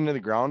run him into the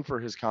ground for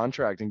his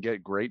contract and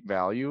get great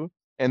value.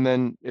 And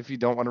then if you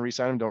don't want to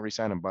resign him, don't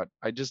resign him. But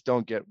I just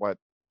don't get what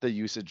the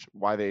usage,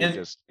 why they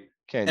just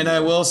can't. And use I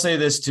him. will say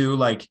this too,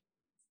 like,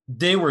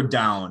 they were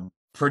down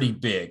pretty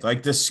big.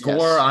 Like, the score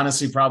Yes.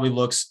 honestly probably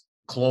looks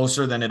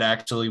closer than it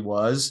actually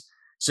was.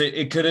 So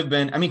it could have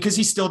been, I mean, because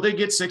he still did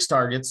get 6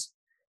 targets.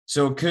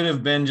 So it could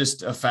have been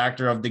just a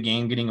factor of the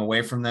game getting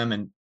away from them,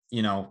 and,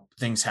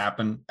 things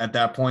happen at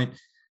that point.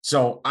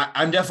 So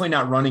I'm definitely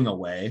not running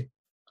away.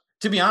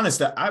 To be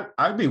honest,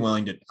 I'd be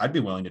willing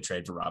to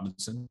trade for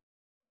Robinson.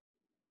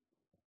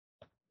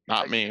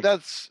 Not me.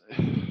 That's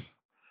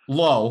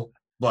Low,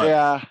 but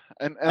yeah,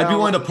 and I'd be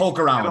willing to poke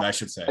around, I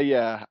should say.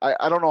 Yeah,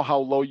 I don't know how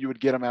low you would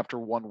get him after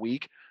 1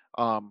 week,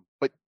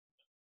 but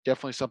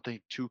definitely something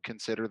to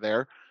consider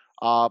there.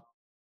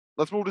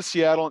 Let's move to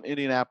Seattle and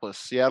Indianapolis.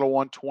 Seattle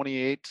won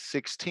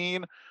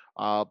 28-16.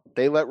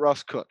 They let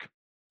Russ cook.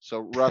 So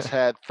Russ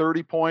had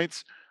 30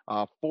 points,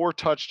 4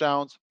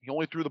 touchdowns. He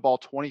only threw the ball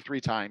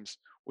 23 times,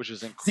 which is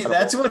See, incredible.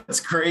 that's what's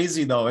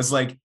crazy though. It's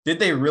like, did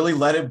they really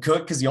let him cook?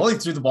 Because he only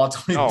threw the ball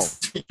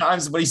 23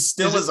 times, but he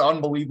still is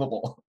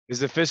unbelievable.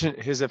 His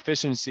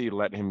efficiency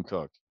let him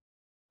cook.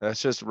 That's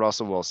just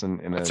Russell Wilson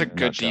in That's a good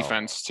nutshell.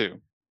 defense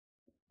too.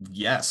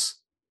 Yes.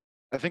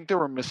 I think they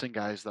were missing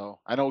guys though.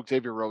 I know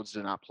Xavier Rhodes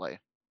did not play.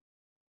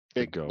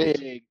 The Big,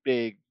 goat.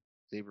 big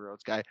Xavier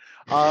Rhodes guy.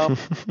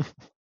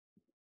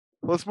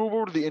 Let's move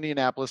over to the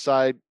Indianapolis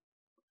side.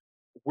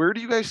 Where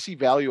do you guys see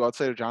value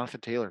outside of Jonathan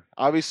Taylor?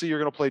 Obviously, you're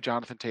going to play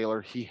Jonathan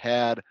Taylor. He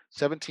had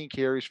 17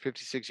 carries,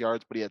 56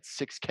 yards, but he had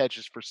 6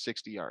 catches for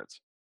 60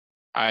 yards.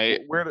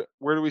 Where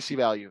do we see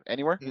value?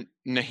 Anywhere?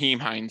 Naheem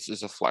Hines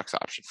is a flex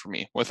option for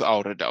me,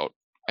 without a doubt.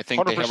 I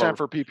think 100%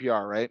 for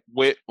PPR, right?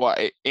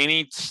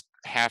 Any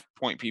half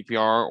point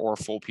PPR or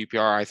full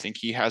PPR, I think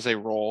he has a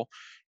role.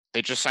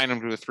 They just signed him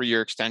to a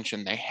 3-year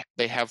extension.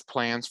 They have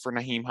plans for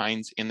Naheem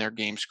Hines in their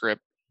game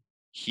script.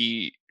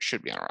 He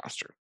should be on a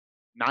roster.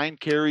 9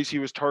 carries. He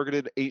was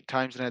targeted 8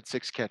 times and had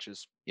 6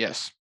 catches.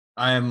 Yes.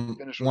 I am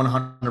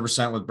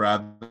 100% with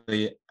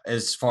Bradley.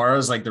 As far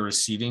as like the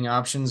receiving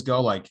options go,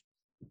 like,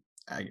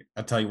 I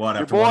tell you what,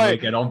 after 1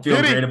 week, I don't feel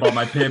great about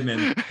my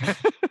Pittman.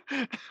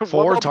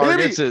 4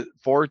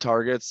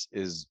 targets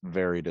is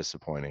very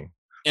disappointing.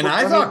 And Look, I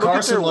I mean, thought look at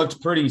Carson their- looked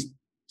pretty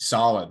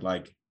solid.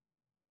 Like,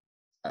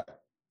 I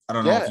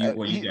don't know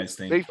what you guys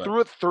think. They but threw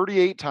it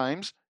 38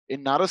 times,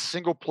 and not a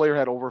single player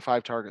had over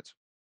 5 targets.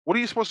 What are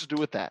you supposed to do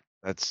with that?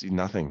 That's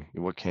nothing.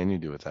 What can you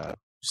do with that?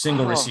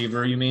 Single Huh.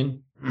 receiver, you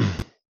mean?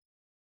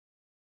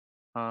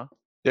 Huh?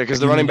 Yeah, because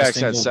You the running mean a backs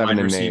had single 7 wide and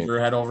 8. receiver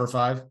had over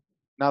 5.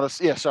 Not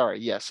a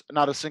yes,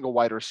 not a single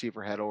wide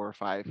receiver had over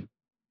 5.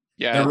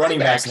 Yeah. Their running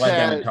backs led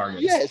them in had-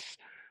 targets. Yes.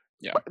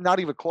 Yeah. But not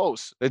even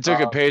close. They took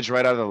a page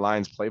right out of the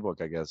Lions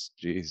playbook, I guess.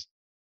 Jeez.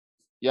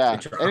 Yeah.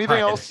 They Anything tried.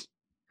 else?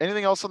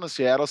 Anything else on the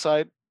Seattle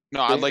side?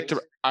 No, I would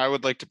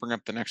like to bring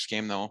up the next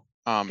game though.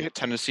 Okay.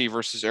 Tennessee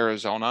versus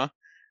Arizona.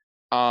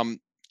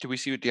 Did we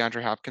see what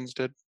DeAndre Hopkins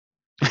did?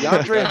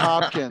 DeAndre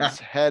Hopkins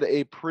had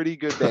a pretty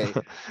good day.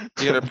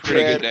 He had a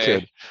pretty good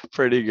day.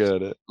 Pretty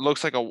good.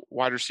 Looks like a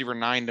wide receiver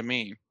 9 to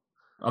me.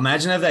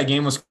 Imagine if that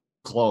game was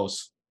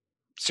close.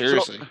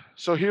 Seriously.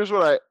 So here's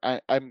what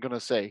I'm gonna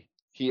say.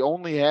 He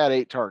only had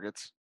 8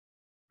 targets.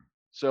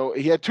 So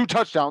he had 2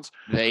 touchdowns.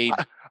 They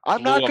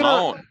I'm blew not him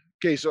gonna. out.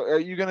 Okay, so are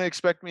you gonna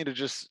expect me to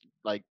just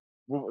like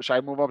should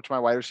I move up to my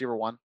wide receiver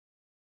 1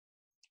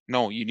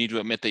 No, you need to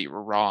admit that you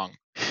were wrong.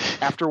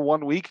 after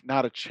 1 week?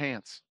 Not a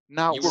chance.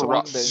 Not You were one.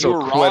 wrong. baby. So You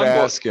were quit wrong.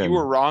 asking. You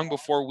were wrong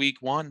before week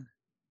 1.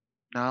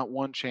 Not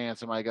one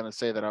chance am I gonna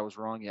say that I was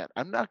wrong yet.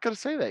 I'm not gonna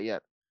say that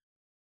yet.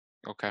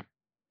 Okay.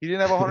 He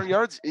didn't have 100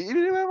 yards. He didn't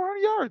even have 100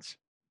 yards.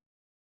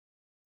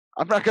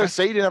 I'm not going to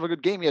say he didn't have a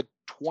good game. He had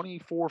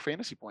 24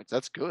 fantasy points.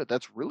 That's good.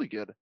 That's really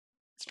good.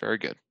 It's very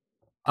good.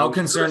 How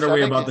concerned are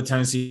we about the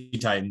Tennessee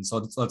Titans?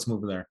 Let's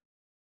move there.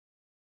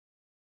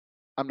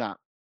 I'm not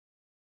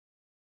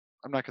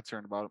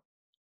concerned about it.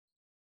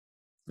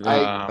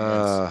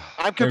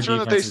 I'm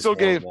concerned that they still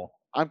gave.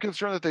 I'm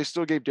concerned that they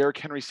still gave Derrick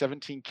Henry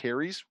 17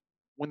 carries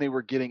when they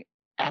were getting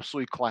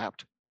absolutely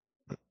clapped.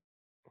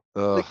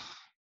 Like,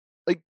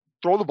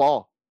 throw the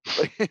ball.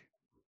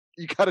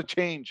 You got to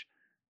change.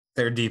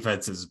 Their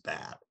defense is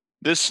bad.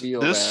 This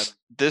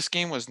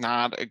game was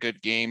not a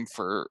good game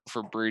for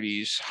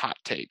Brady's hot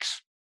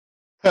takes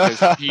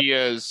because he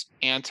is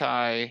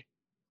anti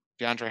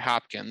DeAndre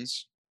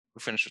Hopkins, who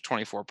finished with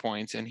 24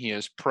 points, and he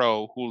is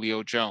pro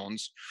Julio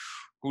Jones,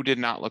 who did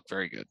not look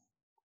very good.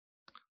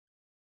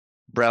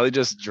 Bradley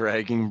just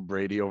dragging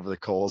Brady over the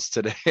coals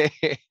today.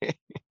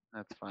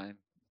 That's fine.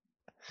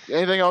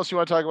 Anything else you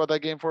want to talk about that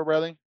game for,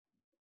 Bradley?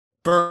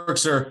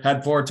 Berkshire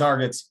had 4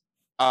 targets.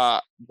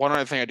 One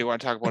other thing I do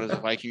want to talk about as a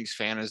Vikings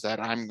fan is that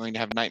I'm going to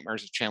have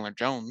nightmares of Chandler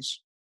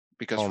Jones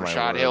because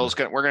Rashad Hill's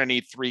we're going to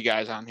need 3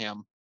 guys on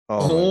him.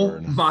 Oh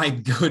my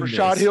goodness.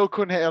 Rashad Hill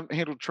couldn't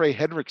handle Trey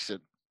Hendrickson.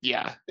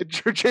 Yeah.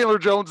 Chandler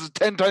Jones is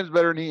 10 times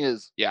better than he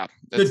is. Yeah,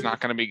 that's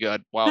not going to be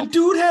good. Well, the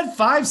dude had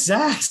 5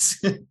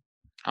 sacks.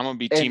 I'm going to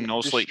be team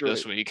no sleep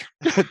this week.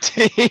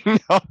 Team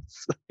no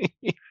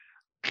sleep.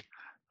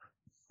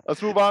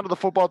 Let's move on to the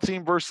football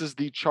team versus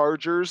the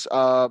Chargers.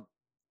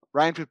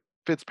 Ryan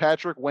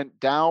Fitzpatrick went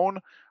down.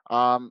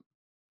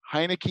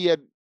 Heineke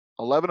had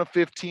 11 of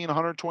 15,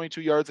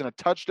 122 yards and a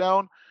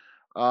touchdown.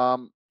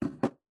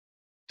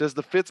 Does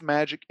the Fitz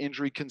magic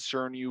injury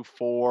concern you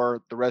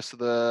for the rest of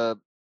the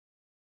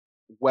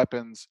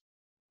weapons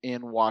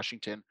in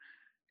Washington?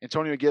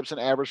 Antonio Gibson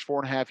averaged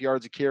 4.5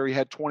 yards a carry,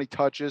 had 20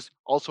 touches,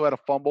 also had a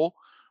fumble.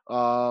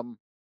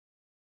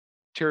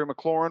 Terry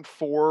McLaurin,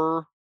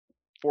 four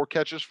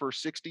catches for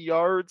 60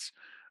 yards.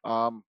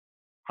 How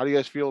do you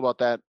guys feel about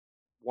that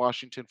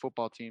Washington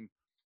football team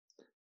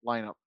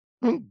lineup?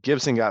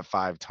 Gibson got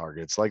 5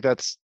 targets.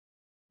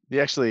 He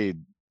actually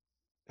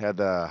had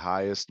the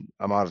highest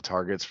amount of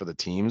targets for the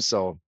team.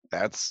 So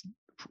that's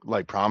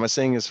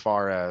promising as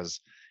far as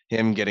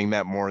him getting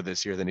that more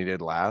this year than he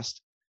did last.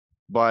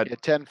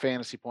 But 10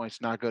 fantasy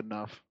points, not good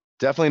enough.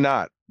 Definitely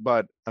not.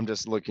 But I'm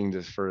just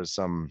looking for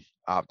some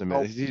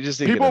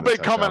optimism. People have been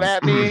coming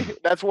at me.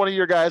 That's one of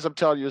your guys. I'm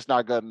telling you, it's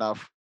not good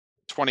enough.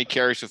 20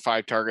 carries with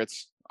 5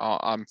 targets.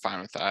 I'm fine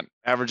with that.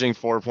 Averaging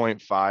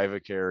 4.5 a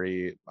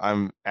carry.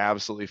 I'm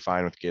absolutely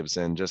fine with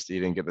Gibson. He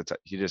didn't get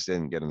he just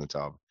didn't get in the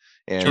tub.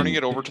 And turning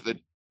it over to the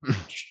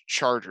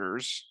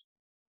Chargers.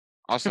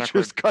 Austin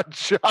just cut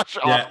Josh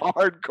off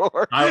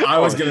hardcore. I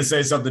was going to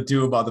say something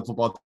too about the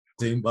football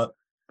team, but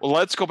well,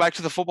 let's go back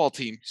to the football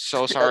team.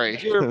 So sorry.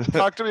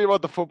 Talk to me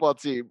about the football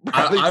team.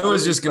 I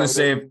was just going to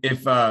say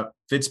if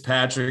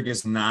Fitzpatrick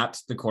is not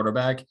the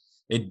quarterback,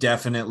 it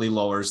definitely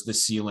lowers the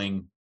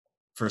ceiling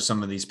for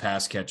some of these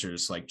pass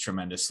catchers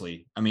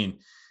tremendously. I mean,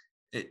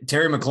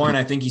 Terry McLaurin,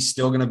 I think he's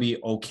still going to be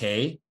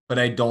okay, but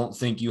I don't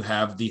think you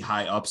have the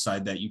high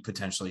upside that you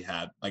potentially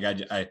had.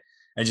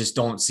 I just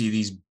don't see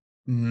these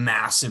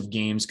massive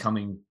games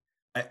coming.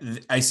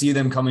 I see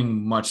them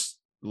coming much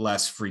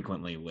less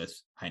frequently with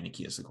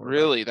Heineke as the quarterback.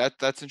 Really?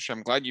 That's interesting.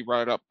 I'm glad you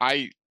brought it up.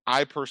 I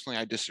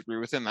personally disagree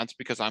with him. That's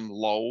because I'm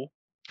low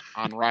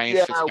on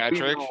Ryan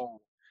Fitzpatrick.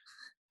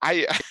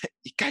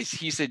 Guys,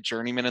 he's a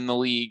journeyman in the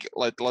league.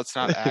 Let's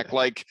not act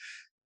like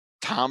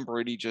Tom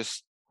Brady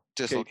just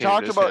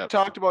dislocated his hip.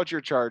 Talked about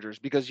your Chargers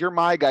because your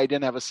my guy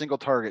didn't have a single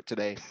target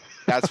today.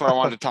 That's what I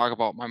wanted to talk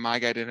about. My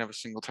guy didn't have a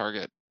single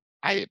target.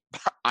 I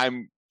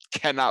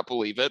cannot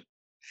believe it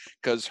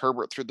because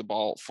Herbert threw the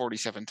ball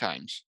 47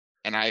 times.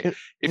 And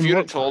if you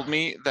had told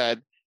me that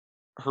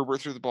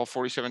Herbert threw the ball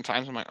 47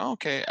 times, I'm like, oh,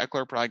 okay,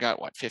 Eckler probably got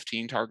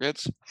 15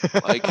 targets.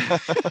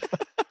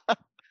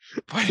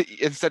 But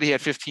instead he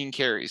had 15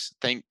 carries.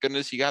 Thank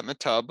goodness he got in the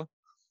tub.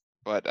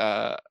 But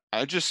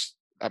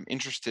I'm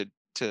interested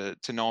to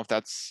know if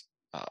that's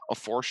a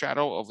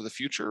foreshadow of the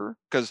future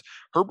because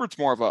Herbert's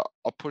more of a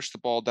push the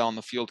ball down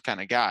the field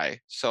kind of guy.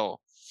 So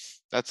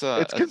it's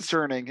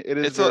concerning. It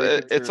is.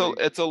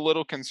 It's a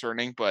little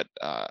concerning, but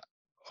I'm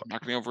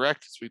not going to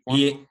overreact. It's week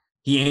 1.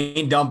 He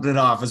ain't dumping it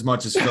off as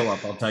much as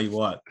Phillip. I'll tell you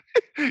what.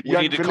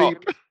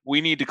 We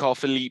need to call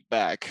Philippe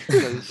back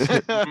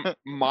because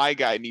my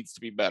guy needs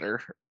to be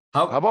better.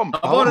 How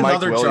about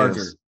another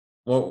Charger?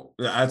 Well,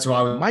 that's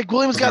why Mike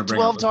Williams got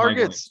 12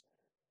 targets.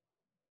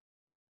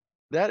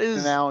 That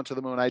is Allen to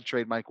the moon. I'd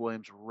trade Mike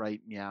Williams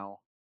right now.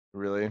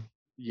 Really?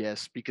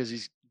 Yes, because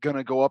he's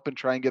gonna go up and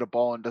try and get a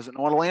ball and doesn't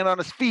want to land on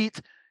his feet,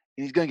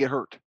 and he's gonna get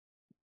hurt.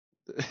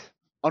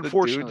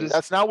 Unfortunately,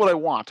 that's not what I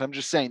want. I'm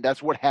just saying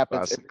that's what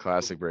happens.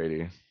 Classic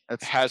Brady.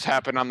 That has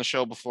happened on the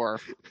show before.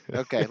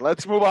 Okay,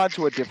 let's move on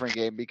to a different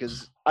game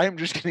because I am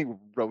just getting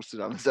roasted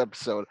on this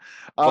episode.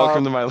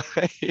 Welcome to my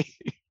life.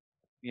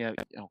 Yeah.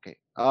 Okay.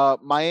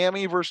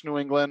 Miami versus New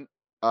England.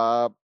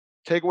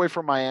 Takeaway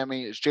from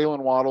Miami is Jalen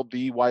Waddle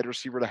the wide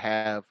receiver to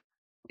have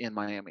in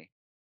Miami.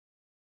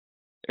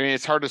 I mean,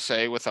 it's hard to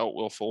say without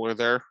Will Fuller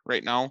there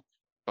right now,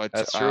 but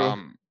that's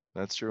true.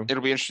 That's true.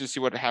 It'll be interesting to see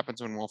what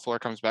happens when Will Fuller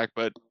comes back.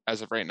 But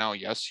as of right now,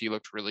 yes, he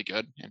looked really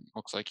good and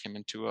looks like him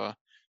and Tua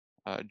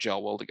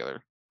gel well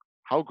together.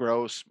 How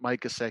gross,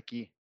 Mike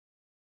Gesicki.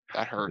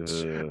 That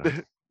hurts.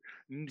 Ugh,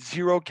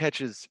 0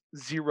 catches,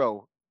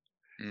 0.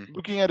 Mm.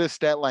 Looking at his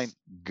stat line,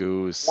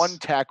 Goose. 1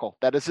 tackle.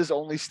 That is his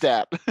only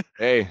stat.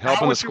 Hey, Not helping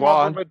the what you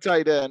want squad. from a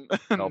tight end.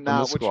 Helping the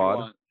Not what you squad.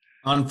 want.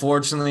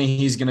 Unfortunately,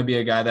 he's going to be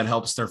a guy that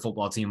helps their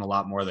football team a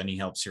lot more than he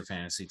helps your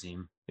fantasy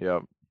team.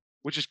 Yep.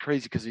 Which is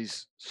crazy because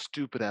he's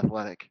stupid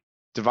athletic.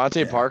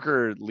 Devontae Yeah.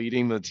 Parker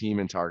leading the team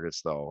in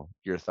targets, though.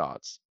 Your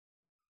thoughts?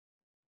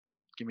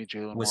 Give me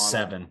Jalen With Waddle.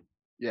 7.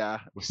 Yeah.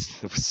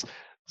 Was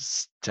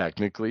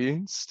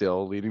technically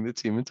still leading the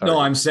team in targets. No,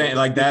 I'm saying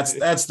like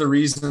that's the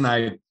reason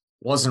I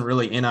wasn't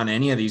really in on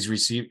any of these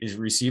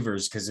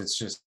receivers because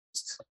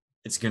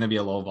it's going to be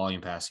a low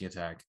volume passing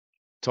attack.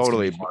 It's gonna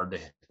totally. be hard to.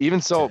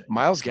 Even so, to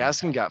Miles keep an eye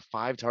Gaskin on. got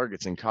 5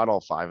 targets and caught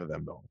all 5 of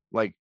them, though.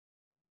 Like,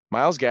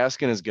 Miles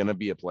Gaskin is going to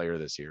be a player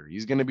this year.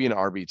 He's going to be an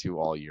RB2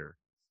 all year.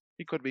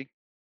 He could be.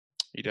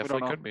 He don't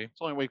definitely know. could be.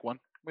 It's only week 1.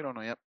 We don't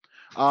know yet.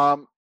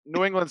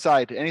 New England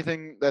side.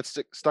 Anything that's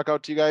stuck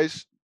out to you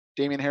guys?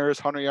 Damian Harris,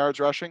 100 yards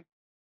rushing.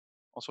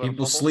 Also had a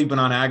People fumble. sleeping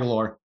on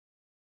Aguilar.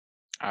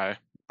 I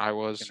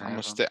was. Can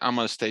have him. I'm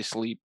gonna stay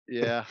sleep.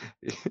 Yeah.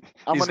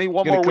 I'm He's gonna need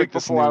one gonna more week click the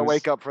before I snooze.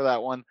 wake up for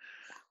that one.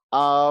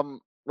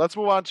 Let's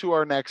move on to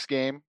our next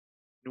game.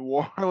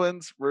 New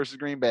Orleans versus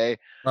Green Bay.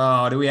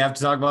 Oh, do we have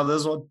to talk about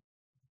this one?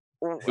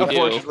 do.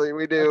 Unfortunately,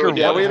 we do. Becker,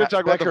 Yeah, what we had to hap-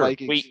 talk about the Becker,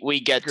 Vikings. We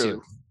get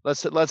to.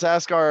 Let's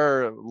ask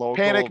our local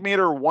Panic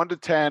meter 1 to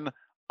 10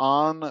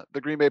 on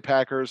the Green Bay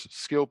Packers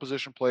skill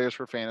position players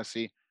for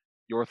fantasy.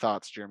 Your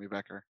thoughts, Jeremy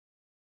Becker?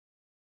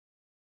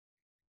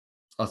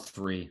 A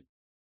 3.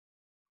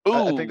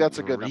 I think that's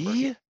a good number.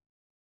 3? That's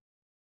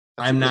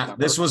a I'm good not.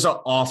 number. This was an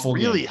awful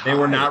Really game. They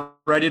were high. not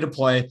ready to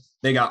play.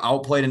 They got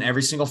outplayed in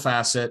every single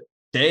facet.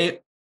 They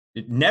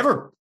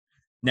never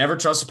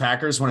trust the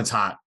Packers when it's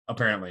hot.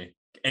 Apparently,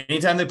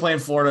 anytime they play in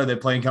Florida, they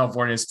play in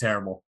California. It's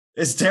terrible.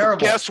 It's terrible.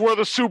 Guess where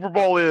the Super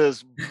Bowl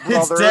is,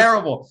 It's brother?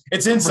 terrible.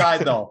 It's inside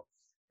though.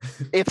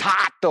 It's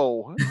hot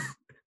though.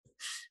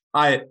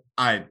 I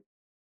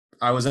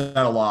was at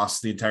a loss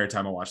the entire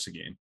time I watched the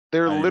game.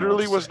 There I didn't know what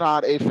literally to was say.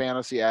 not a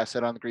fantasy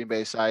asset on the Green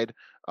Bay side.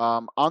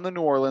 On the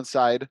New Orleans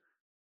side,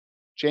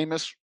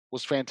 Jameis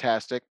was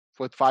fantastic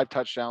with 5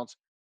 touchdowns.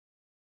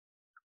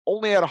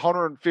 Only had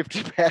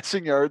 150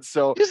 passing yards.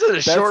 So Just a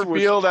That's short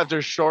what's field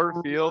after short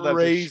field after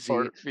crazy.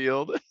 short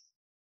field.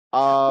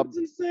 um, That's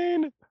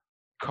insane.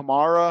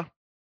 Kamara,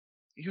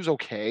 he was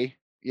okay.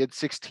 He had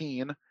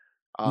 16.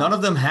 None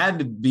of them had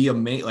to be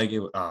amazing. Like it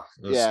was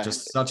Yeah.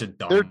 just such a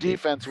dumb. Their game.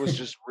 defense was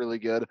just really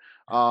good.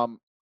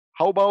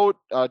 How about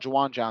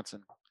Juwan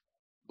Johnson? I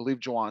believe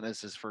Juwan is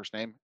his first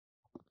name.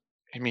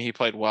 I mean, he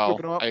played well.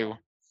 Looking him up.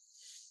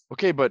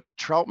 Okay, but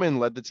Troutman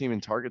led the team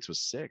in targets with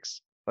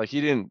 6. Like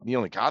he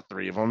only got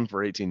 3 of them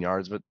for 18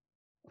 yards, but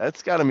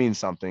that's got to mean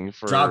something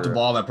for Dropped a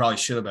ball that probably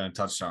should have been a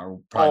touchdown.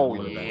 or Probably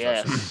would have been a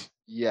touchdown.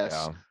 Yes.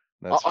 Yeah,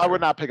 I that's would fair.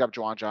 not pick up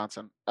Juwan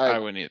Johnson. I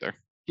wouldn't either.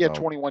 He had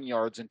No. 21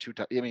 yards and 2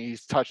 I mean,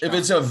 he's touched. If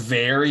it's a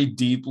very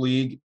deep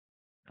league,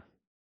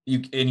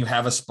 you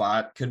have a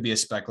spot, could be a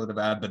speculative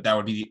ad, but that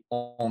would be the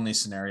only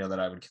scenario that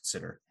I would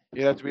consider.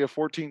 It'd have to be a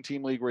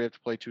 14-team league where you have to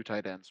play 2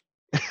 tight ends.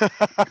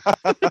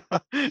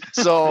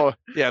 So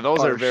yeah, those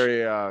are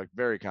Harsh.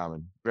 very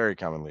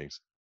common leagues.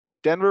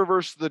 Denver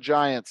versus the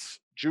Giants.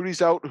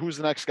 Judy's out. Who's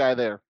the next guy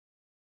there?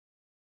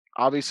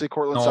 Obviously,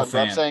 Cortland Noah Sutton.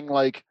 I'm Fant. saying,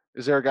 like,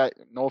 is there a guy?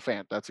 Noah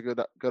Fant. That's a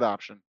good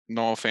option.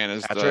 Noah Fan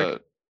is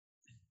Patrick?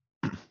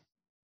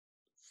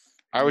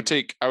 I would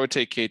take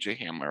KJ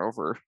Hamler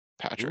over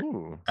Patrick.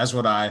 Ooh. That's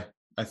what I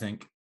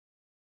think.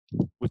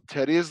 With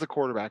Teddy as the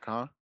quarterback,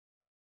 huh?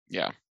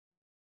 Yeah.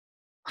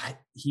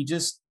 He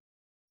just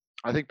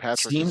I think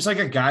Patrick seems is- like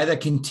a guy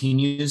that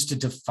continues to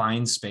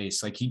define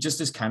space. Like he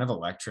just is kind of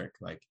electric.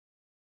 Like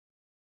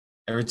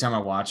every time I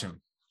watch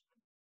him.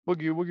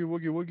 Woogie, woogie,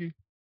 woogie, woogie.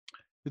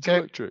 It's Okay.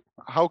 electric.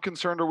 How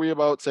concerned are we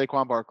about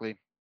Saquon Barkley?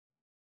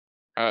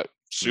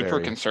 Super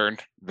Very.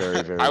 concerned.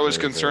 Very, very. I was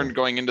very, concerned very.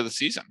 going into the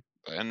season,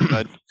 and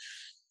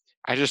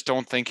I just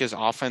don't think his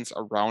offense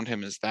around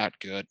him is that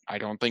good. I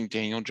don't think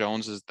Daniel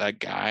Jones is that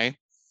guy.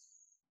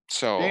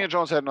 So Daniel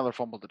Jones had another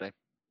fumble today.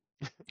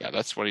 yeah,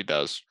 that's what he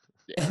does.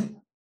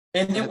 And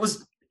it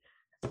was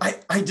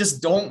I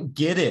just don't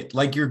get it.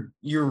 Like you're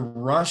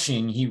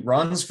rushing. He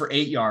runs for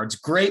 8 yards.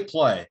 Great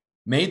play.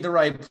 Made the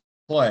right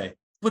play.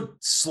 But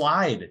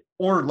slide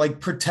or like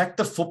protect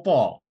the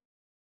football.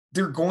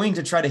 They're going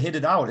to try to hit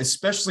it out,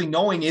 especially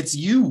knowing it's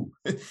you.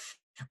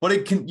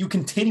 But you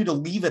continue to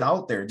leave it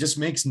out there. It just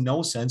makes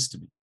no sense to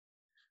me.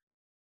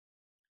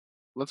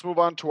 Let's move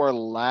on to our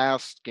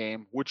last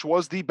game, which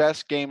was the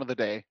best game of the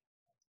day.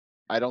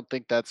 I don't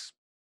think that's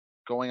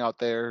going out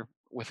there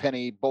with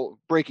any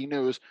breaking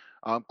news.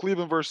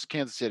 Cleveland versus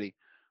Kansas City.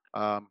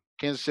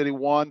 Kansas City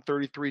won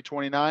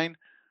 33-29.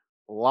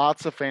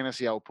 Lots of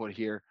fantasy output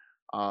here,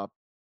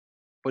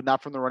 but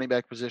not from the running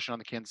back position on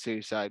the Kansas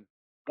City side.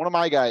 One of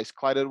my guys,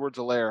 Clyde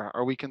Edwards-Helaire.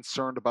 Are we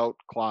concerned about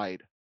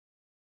Clyde?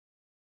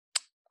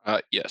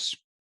 Yes,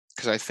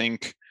 because I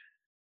think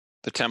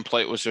the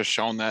template was just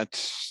shown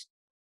that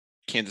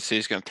Kansas City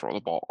is going to throw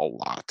the ball a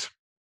lot.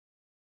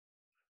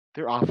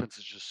 Their offense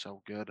is just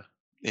so good.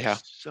 Yeah.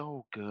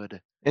 So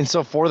good. And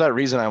so for that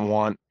reason, I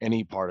want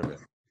any part of it.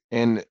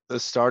 And the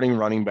starting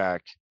running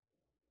back,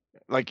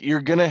 like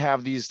you're gonna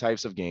have these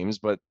types of games,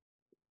 but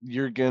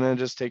you're gonna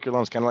just take your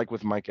lumps, kind of like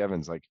with Mike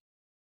Evans. Like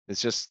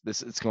it's just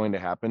this, it's going to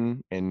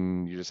happen,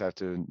 and you just have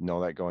to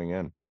know that going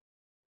in.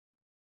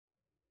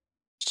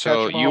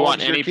 So Patrick you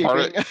want Mahomes, you're any part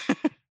of it?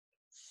 keeping.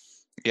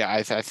 Yeah,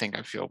 I think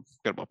I feel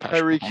good about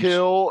Patrick Tyreek Mahomes.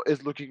 Hill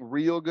is looking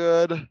real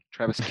good.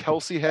 Travis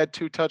Kelce had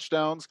 2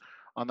 touchdowns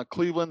on the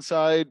Cleveland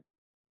side.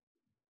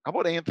 How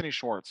about Anthony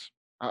Schwartz?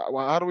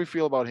 How do we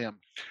feel about him?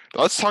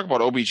 Let's talk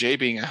about OBJ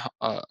being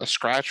a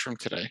scratch from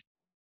today.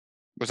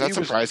 Was that He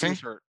surprising?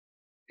 was hurt.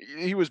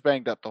 He was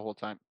banged up the whole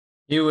time.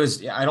 He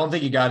was. I don't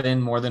think he got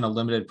in more than a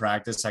limited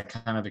practice. I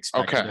kind of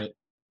expected it.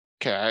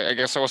 Okay, I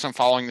guess I wasn't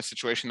following the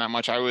situation that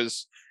much.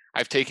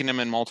 I've taken him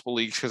in multiple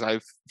leagues because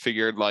I've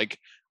figured like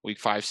week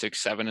 5, 6,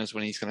 7 is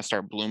when he's going to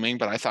start blooming.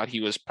 But I thought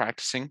he was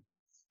practicing.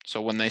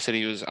 So when they said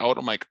he was out,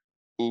 I'm like,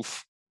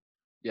 oof.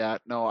 Yeah,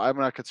 no, I'm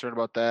not concerned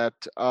about that.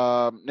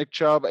 Nick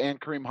Chubb and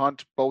Kareem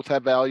Hunt both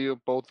have value,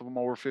 both of them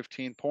over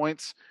 15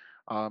 points.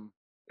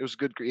 It was a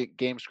good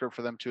game script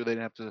for them too. They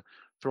didn't have to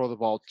throw the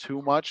ball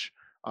too much.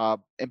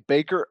 And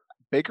Baker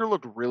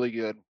looked really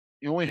good.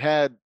 He only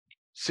had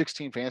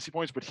 16 fantasy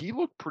points, but he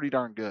looked pretty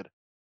darn good.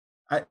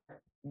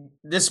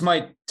 This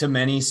might to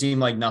many seem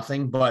like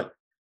nothing, but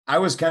I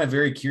was kind of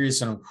very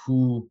curious on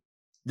who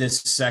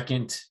this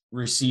second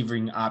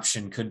receiving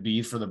option could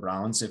be for the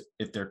Browns,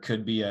 if there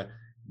could be a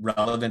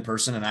relevant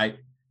person. And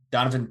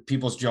Donovan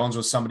Peoples-Jones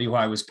was somebody who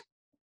I was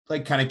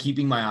like kind of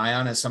keeping my eye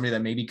on as somebody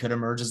that maybe could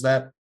emerge as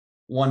that.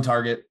 1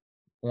 target,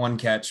 1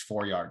 catch,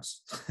 4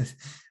 yards.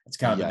 That's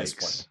kind of the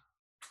disappointment.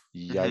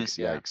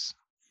 Yikes.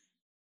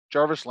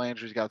 Jarvis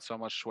Landry's got so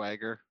much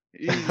swagger.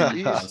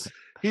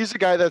 He's a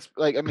guy that's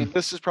like, I mean,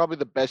 this is probably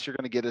the best you're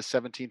going to get is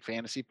 17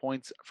 fantasy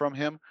points from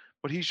him,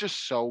 but he's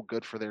just so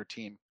good for their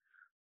team.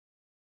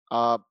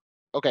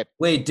 Okay.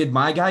 Wait, did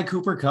my guy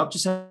Cooper Kupp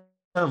just have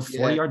a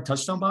 40-yard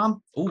touchdown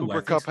bomb? Ooh,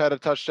 Cooper Kupp had a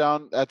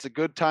touchdown. That's a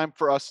good time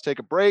for us to take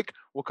a break.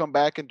 We'll come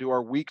back and do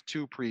our week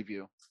 2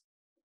 preview.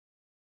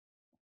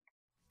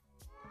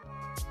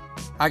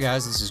 Hi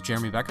guys, this is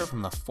Jeremy Becker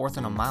from the 4th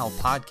and a Mile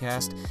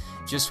podcast.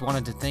 Just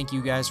wanted to thank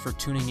you guys for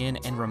tuning in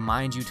and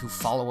remind you to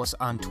follow us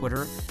on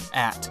Twitter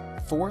at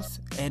 4th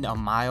and a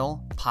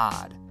Mile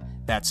Pod.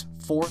 That's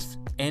 4th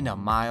and a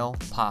Mile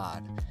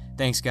Pod.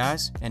 Thanks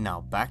guys, and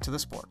now back to the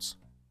sports.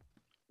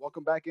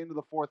 Welcome back into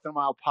the 4th and a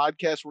Mile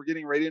podcast. We're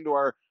getting right into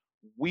our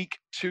week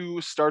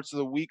 2 starts of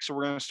the week. So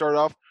we're going to start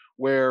off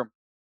where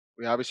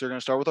we obviously are going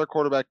to start with our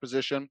quarterback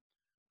position.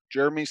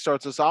 Jeremy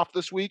starts us off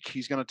this week.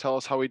 He's going to tell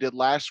us how he did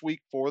last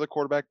week for the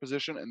quarterback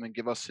position and then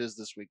give us his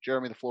this week.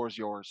 Jeremy, the floor is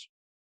yours.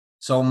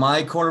 So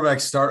my quarterback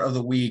start of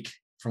the week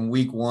from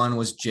week 1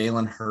 was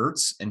Jalen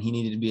Hurts, and he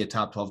needed to be a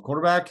top 12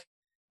 quarterback,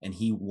 and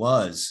he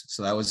was.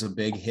 So that was a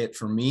big hit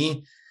for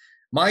me.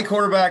 My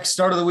quarterback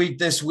start of the week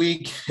this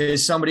week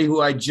is somebody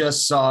who I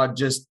just saw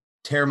just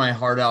tear my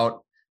heart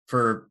out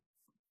for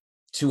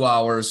 2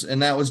 hours,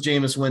 and that was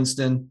Jameis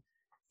Winston.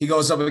 He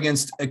goes up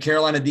against a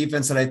Carolina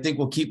defense that I think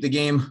will keep the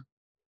game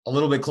a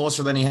little bit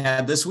closer than he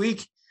had this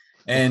week.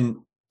 And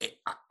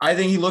I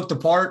think he looked the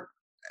part.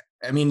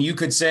 I mean, you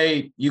could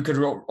say you could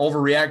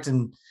overreact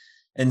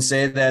and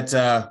say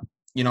that,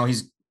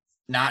 he's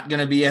not going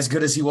to be as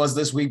good as he was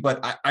this week,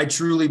 but I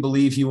truly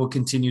believe he will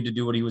continue to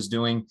do what he was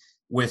doing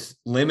with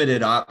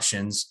limited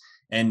options.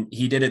 And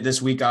he did it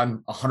this week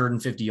on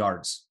 150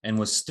 yards and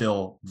was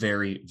still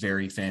very,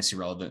 very fantasy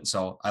relevant.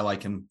 So I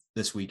like him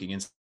this week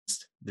against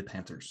the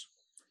Panthers.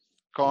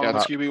 Calling him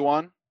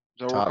QB1? Is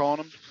that what we're calling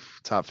him?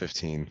 Top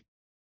 15.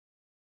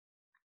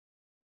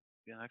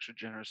 Being extra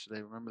generous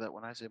today. Remember that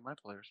when I say my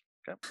players.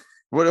 Okay.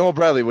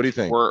 Bradley, what do you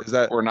think?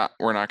 We're not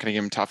going to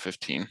give him top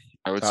 15.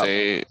 I would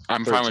say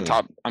I'm 13. Fine with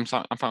top. I'm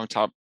fine with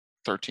top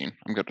 13.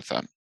 I'm good with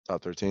that.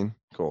 Top 13.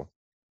 Cool.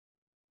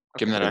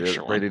 Give him that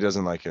extra. Brady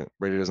doesn't like it.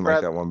 Brady doesn't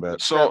like that one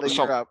bit.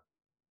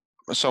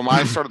 So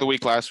my start of the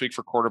week last week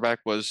for quarterback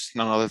was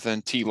none other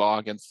than T-Law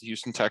against the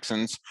Houston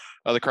Texans.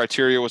 The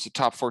criteria was a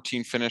top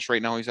 14 finish.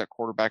 Right now he's at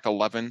quarterback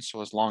 11.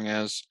 So as long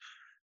as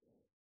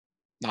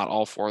not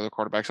all 4 of the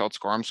quarterbacks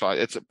outscore him, so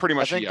it's pretty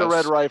much. I think the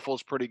red rifle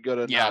is pretty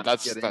good.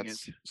 That's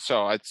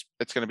so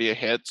it's going to be a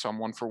hit. So I'm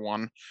 1 for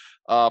 1.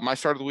 My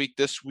start of the week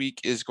this week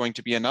is going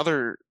to be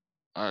another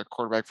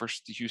quarterback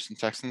versus the Houston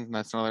Texans, and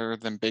that's none other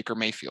than Baker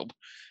Mayfield.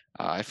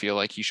 I feel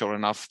like he showed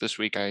enough this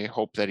week. I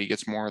hope that he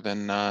gets more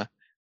than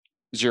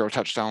 0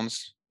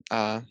 touchdowns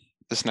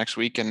this next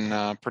week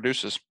and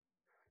produces.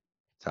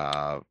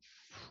 Top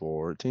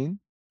 14?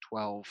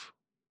 12.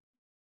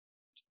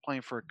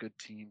 Playing for a good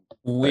team.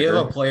 We have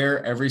a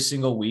player every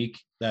single week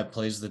that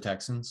plays the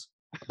Texans.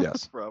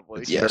 Yes.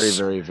 Probably. It's very,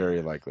 very,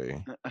 very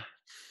likely.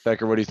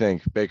 Becker, what do you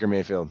think? Baker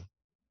Mayfield.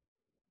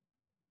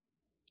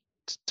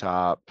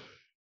 Top.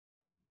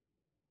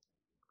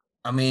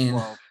 I mean,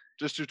 12.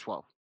 Just do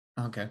 12.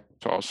 Okay.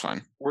 12 is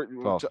fine. We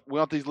 12.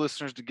 want these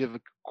listeners to give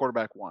a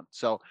quarterback one.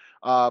 So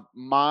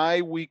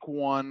my week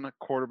 1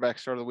 quarterback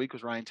start of the week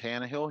was Ryan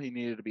Tannehill. He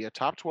needed to be a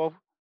top 12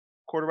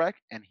 quarterback,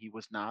 and he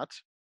was not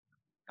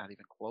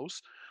even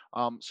close.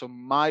 So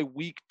my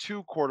week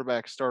 2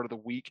 quarterback start of the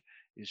week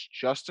is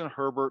Justin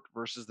Herbert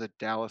versus the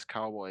Dallas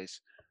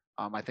Cowboys.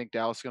 I think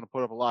Dallas is going to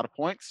put up a lot of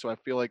points, so I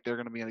feel like they're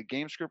going to be in a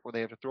game script where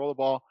they have to throw the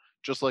ball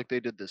just like they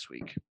did this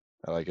week.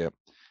 I like it.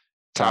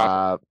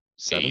 Top Top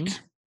 7.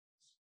 8.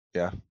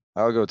 Yeah,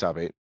 I'll go top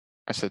 8.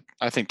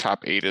 I think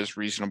top 8 is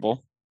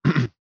reasonable.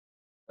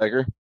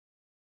 Becker.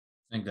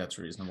 I think that's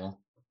reasonable.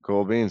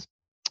 Cool beans.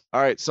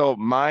 All right. So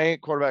my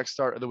quarterback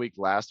start of the week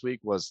last week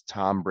was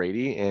Tom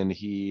Brady, and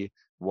he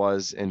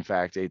was in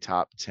fact a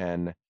top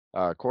 10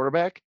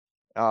 quarterback.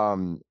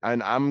 And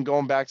I'm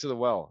going back to the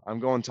well. I'm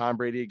going Tom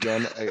Brady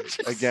again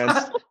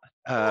against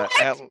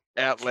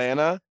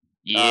Atlanta.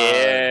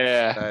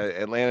 Yeah.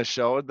 Atlanta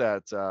showed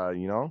that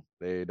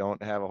they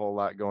don't have a whole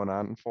lot going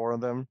on for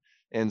them,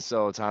 and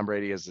so Tom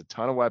Brady has a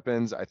ton of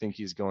weapons. I think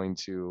he's going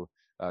to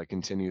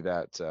continue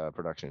that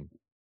production.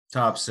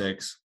 Top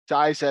 6.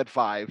 I said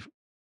 5.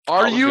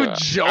 Are was you gonna-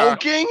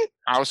 joking?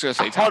 I was going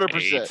to say top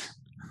 100%. 8.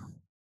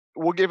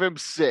 We'll give him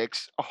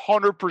 6.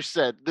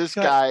 100%. This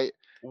Yeah. guy.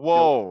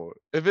 Whoa!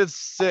 If it's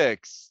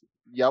 6,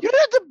 Yep. you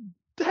don't have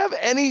to have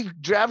any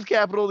draft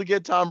capital to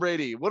get Tom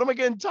Brady. What am I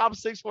getting top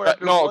 6 for?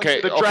 After no, one okay,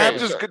 pick? The okay, draft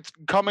is so-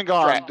 come and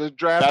gone. Draft- The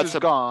draft that's is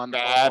a gone.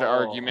 Bad Oh.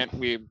 argument.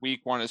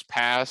 Week 1 is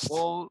passed.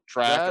 Well,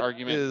 Draft that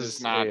argument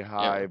is not a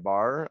high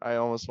bar. I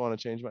almost want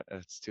to change my.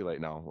 It's too late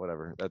now.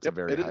 Whatever. That's Yep, a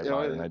very it is- high you know,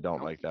 bar, it and I is- don't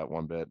nope. like that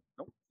one bit.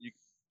 Nope. You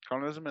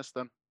count it as a miss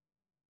then.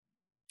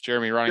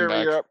 Jeremy running Jeremy,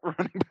 back. you're up.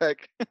 Running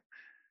back.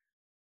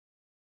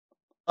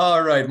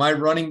 All right. My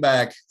running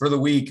back for the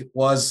week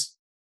was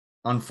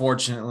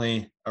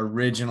unfortunately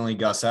originally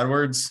Gus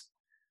Edwards.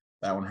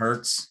 That one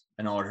hurts.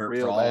 I know it hurt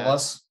Real for all of bad.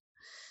 us.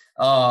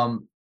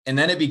 And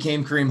then it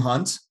became Kareem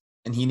Hunt,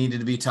 and he needed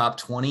to be top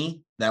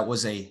 20. That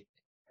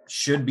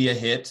should be a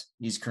hit.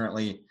 He's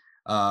currently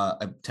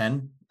a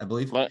 10, I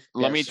believe. Let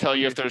me Yes. tell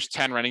you, if there's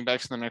 10 running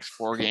backs in the next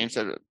 4 games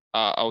that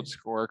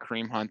outscore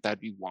Kareem Hunt, that'd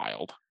be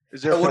wild.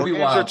 Is there That would 4 be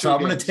games or wild. 2 So I'm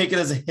going games? to take it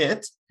as a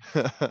hit.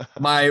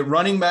 My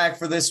running back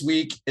for this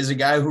week is a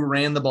guy who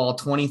ran the ball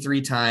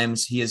 23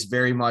 times. He is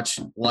very much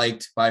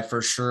liked by,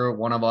 for sure,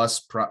 one of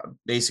us,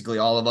 basically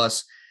all of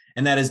us,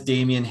 and that is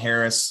Damian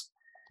Harris,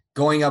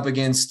 going up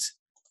against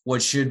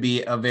what should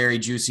be a very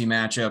juicy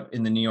matchup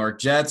in the New York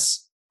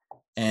Jets.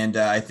 And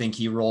I think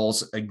he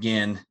rolls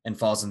again and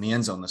falls in the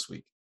end zone this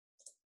week.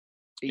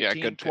 18, Yeah,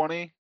 good pick.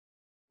 20.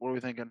 What are we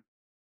thinking?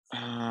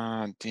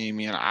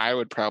 Damian, I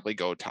would probably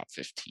go top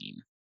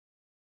 15.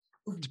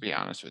 To be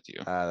honest with you.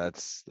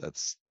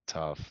 That's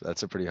tough.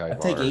 That's a pretty high I'd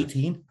bar. take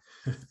 18.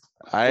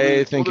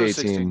 I think we'll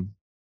do 18.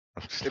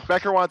 If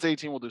Becker wants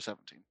 18, we'll do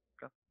 17.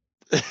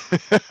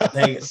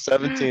 take it.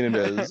 17 it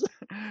is.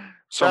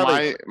 So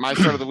Bradley. my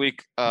start of the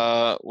week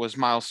was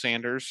Miles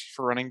Sanders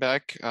for running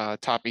back.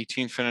 Top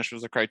 18 finish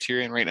was the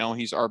criterion. Right now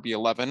he's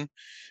RB11.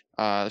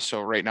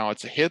 So right now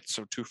it's a hit.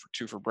 So 2 for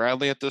 2 for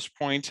Bradley at this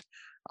point.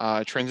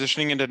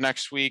 Transitioning into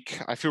next week,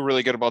 I feel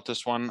really good about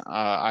this one.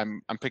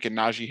 I'm picking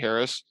Najee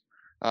Harris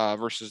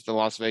versus the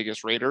Las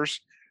Vegas Raiders.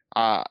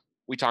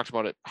 We talked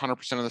about it,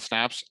 100% of the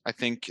snaps. I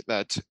think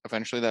that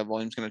eventually that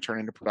volume is going to turn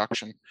into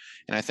production,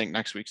 and I think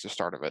next week's the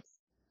start of it.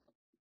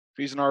 If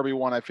he's an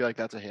RB1, I feel like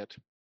that's a hit.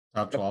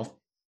 Top 12.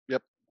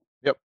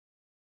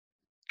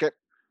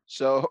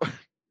 So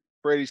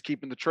Brady's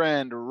keeping the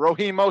trend.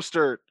 Raheem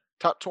Mostert,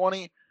 top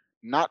 20.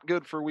 Not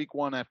good for week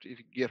 1 if you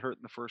get hurt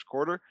in the first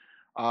quarter.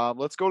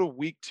 Let's go to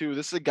week 2.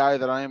 This is a guy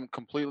that I am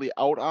completely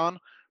out on,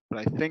 but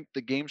I think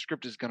the game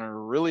script is going to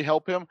really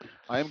help him.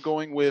 I am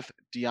going with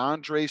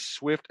DeAndre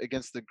Swift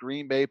against the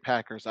Green Bay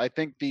Packers. I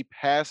think the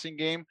passing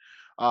game,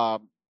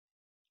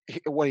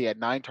 he had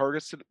 9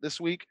 targets this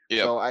week.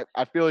 Yep. So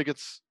I feel like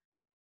it's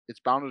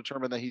bound to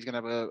determine that he's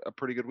going to have a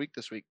pretty good week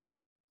this week.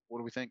 What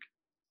do we think?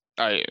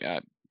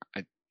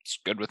 It's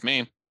good with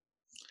me.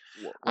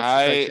 What's the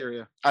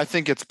criteria? I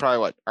think it's probably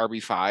what,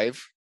 RB5.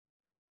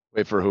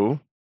 Wait for who?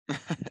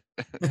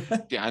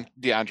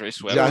 DeAndre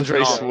Swift. DeAndre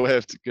No,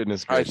 Swift.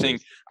 Goodness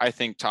gracious. I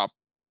think top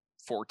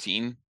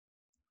 14,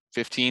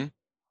 15.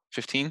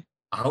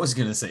 I was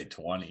going to say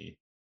 20.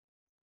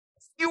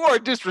 You are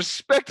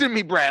disrespecting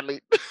me, Bradley.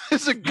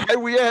 This is a guy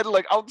we had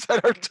like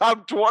outside our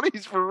top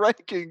 20s for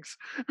rankings.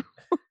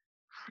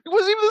 He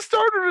wasn't even the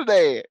starter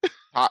today.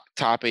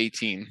 Top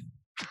 18.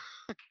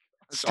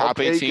 It's I'll top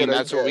take 18. it, I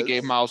That's what we guess.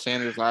 gave Miles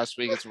Sanders last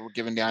week. It's what we're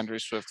giving DeAndre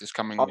Swift this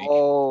coming week.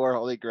 Oh, we're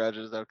holding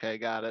grudges. Okay,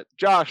 got it.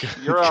 Josh,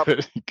 you're up.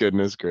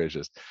 Goodness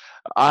gracious.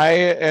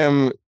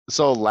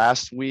 So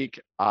last week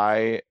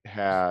I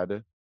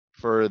had,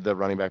 for the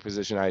running back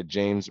position, I had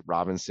James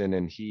Robinson,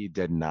 and he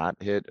did not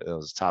hit. It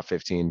was top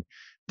 15.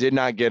 Did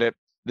not get it.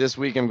 This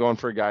week I'm going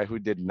for a guy who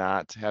did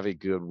not have a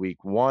good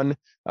week 1,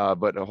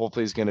 but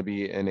hopefully he's going to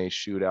be in a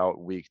shootout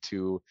week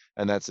 2,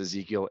 and that's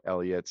Ezekiel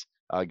Elliott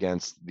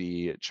against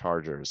the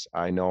Chargers.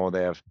 I know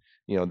they have,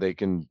 they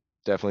can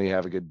definitely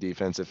have a good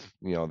defense if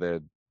they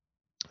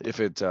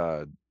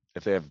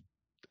have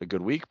a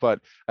good week, but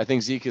I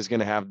think Zeke is going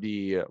to have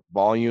the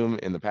volume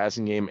in the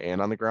passing game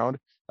and on the ground.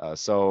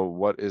 So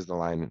what is the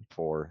line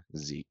for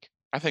Zeke?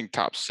 I think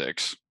top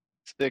 6.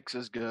 6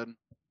 is good.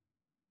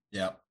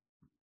 Yeah.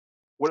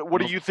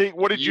 What do you think?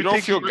 What did you don't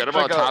think feel you were good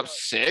gonna about go? top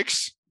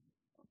 6?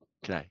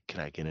 Can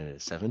I get it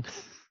at 7?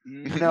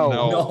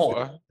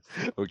 No.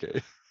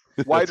 Okay.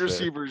 Wide That's fair.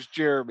 receivers,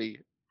 Jeremy.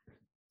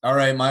 All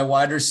right. My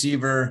wide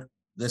receiver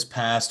this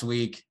past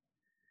week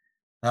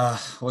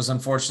was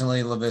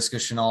unfortunately Laviska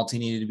Shenault. He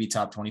needed to be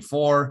top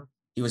 24.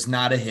 He was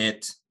not a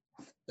hit.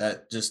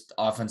 That just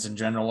offense in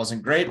general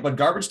wasn't great, but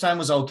garbage time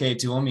was okay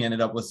to him. He ended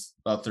up with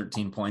about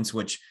 13 points,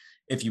 which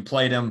if you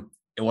played him,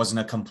 it wasn't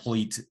a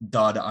complete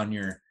dud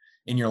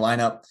in your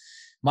lineup.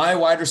 My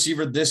wide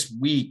receiver this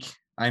week,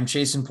 I'm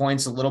chasing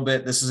points a little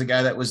bit. This is a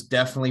guy that was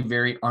definitely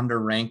very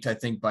underranked, I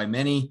think, by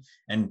many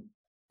and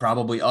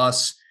probably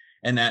us,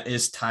 and that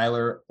is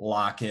Tyler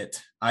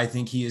Lockett. I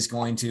think he is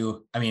going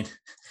to,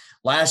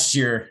 last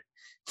year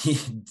he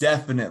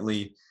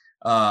definitely,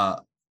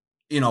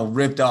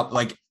 ripped up,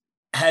 like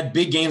had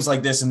big games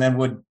like this and then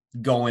would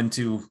go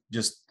into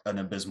just an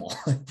abysmal,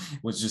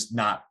 was just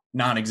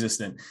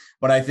non-existent.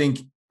 But I think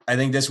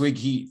this week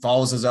he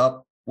follows us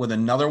up with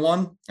another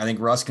one. I think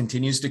Russ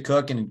continues to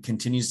cook and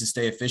continues to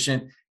stay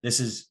efficient. This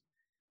is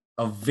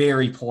a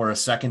very porous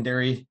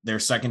secondary. Their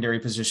secondary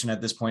position at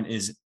this point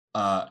is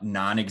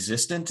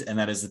non-existent, and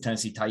that is the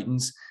Tennessee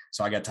Titans.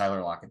 So I got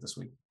Tyler Lockett this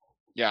week.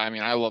 Yeah,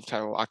 I love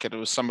Tyler Lockett. It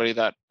was somebody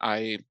that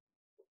I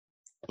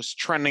was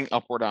trending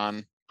upward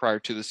on prior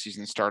to the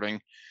season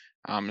starting.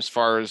 As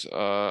far as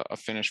a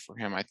finish for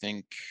him, I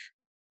think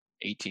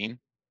 18.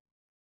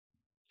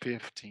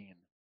 15.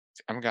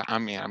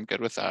 I'm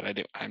good with that.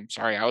 I'm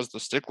sorry, I was the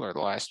stickler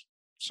the last,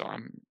 so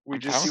We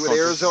I'm just fine see with what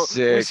both.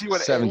 Arizona. We see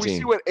what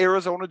 17.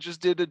 Arizona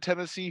just did to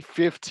Tennessee.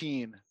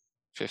 15.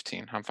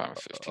 15. I'm fine with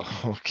 15.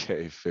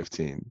 Okay,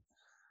 15.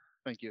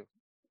 Thank you.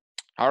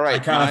 All right.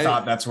 I kind of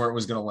thought that's where it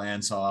was going to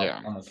land, so Yeah.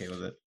 I'm okay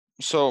with it.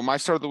 So my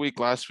start of the week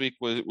last week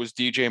was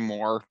DJ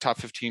Moore. Top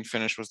 15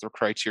 finish was their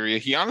criteria.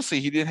 He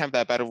didn't have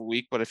that bad of a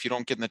week, but if you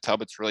don't get in the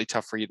tub, it's really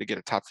tough for you to get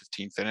a top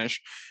 15 finish.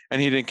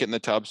 And he didn't get in the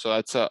tub, so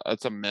that's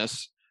a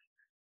miss.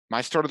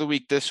 My start of the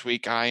week this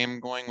week, I am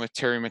going with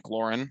Terry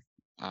McLaurin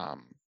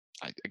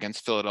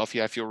against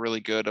Philadelphia. I feel really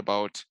good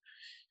about,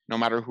 no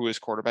matter who his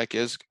quarterback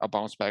is, a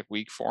bounce back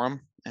week for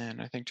him.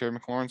 And I think Terry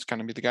McLaurin's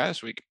going to be the guy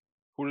this week.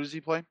 Who does he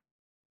play?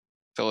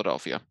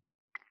 Philadelphia.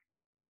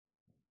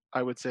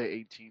 I would say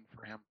 18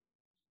 for him.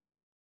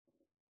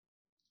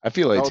 I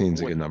feel 18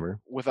 is a good number.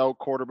 Without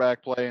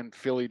quarterback play, and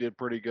Philly did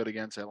pretty good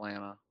against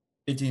Atlanta.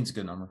 18 is a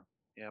good number.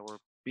 Yeah, we're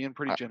being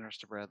pretty generous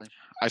to Bradley.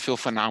 I feel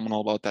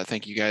phenomenal about that.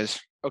 Thank you, guys.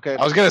 Okay.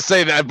 I was going to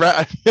say that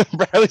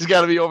Bradley's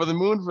got to be over the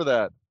moon for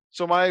that.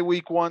 So my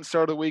week 1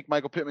 start of the week,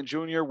 Michael Pittman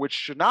Jr., which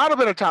should not have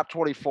been a top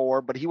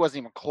 24, but he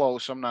wasn't even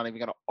close, so I'm not even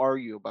going to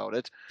argue about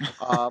it.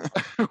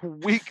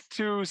 Week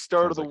 2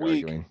 start of the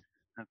week. Arguing.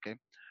 Okay.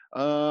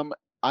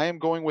 I am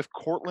going with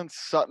Courtland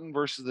Sutton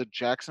versus the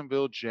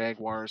Jacksonville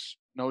Jaguars.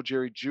 No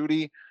Jerry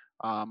Jeudy.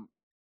 I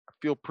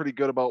feel pretty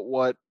good about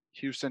what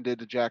Houston did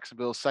to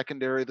Jacksonville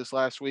secondary this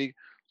last week.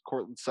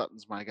 Courtland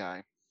Sutton's my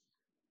guy.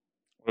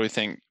 What do we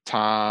think?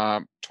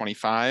 Top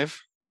 25?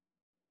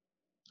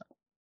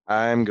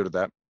 I'm good with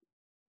that.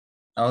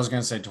 I was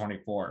going to say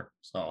 24.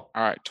 So All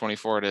right,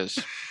 24 it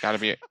is.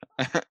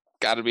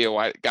 Gotta be a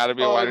wide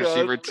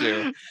receiver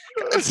too.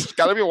 It's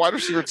gotta be a wide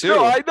receiver too.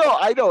 No, I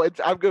know.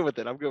 I'm good with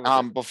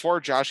it. Before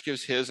Josh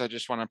gives his, I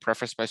just want to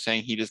preface by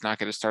saying he does not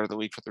get a start of the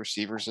week with the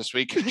receivers this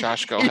week.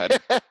 Josh, go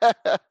ahead.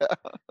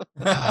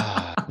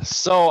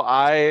 So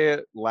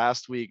I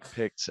last week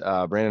picked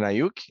Brandon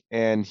Ayuk,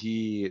 and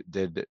he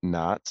did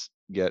not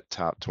get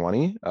top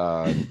 20.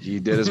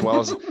 He did as well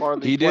as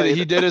he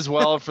did as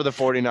well for the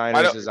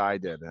 49ers as I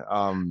did.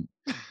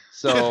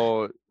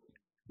 So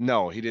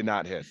no, he did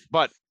not hit.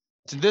 But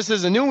this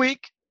is a new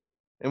week,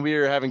 and we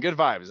are having good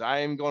vibes. I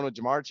am going with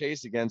Jamar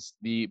Chase against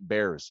the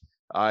Bears.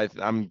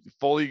 I'm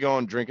fully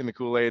drinking the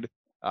Kool-Aid.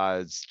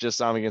 It's just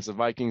against the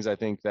Vikings. I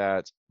think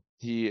that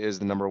he is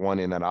the number one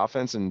in that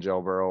offense, and Joe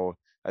Burrow,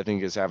 I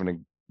think, is having a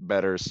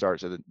better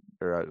start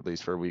or at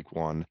least for week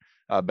 1,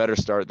 a better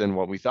start than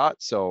what we thought.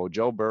 So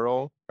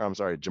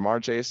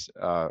Jamar Chase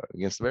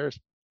against the Bears.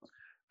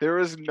 There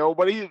is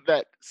nobody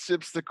that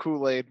sips the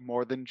Kool-Aid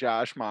more than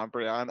Josh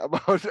Montbrion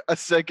about a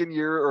second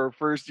year or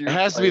first year. It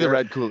has to be the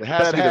red Kool-Aid. It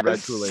has to be the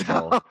red Kool-Aid,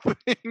 though.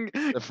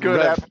 Good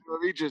after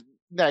just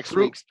next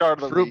week start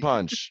of the fruit week.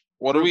 punch.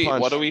 What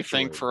do we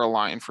think for a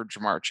line for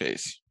Jamar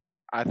Chase?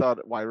 I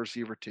thought wide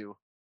receiver 2. Or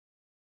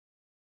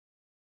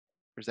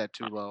is that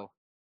too low?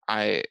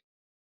 I'm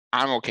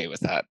okay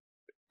with that.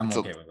 I'm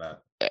okay with that.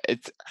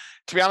 It's,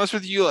 to be honest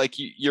with you, like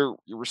your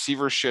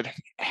receiver should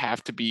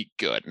have to be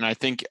good, and I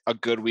think a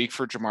good week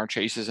for Jamar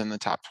Chase is in the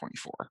top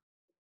 24.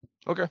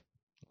 Okay,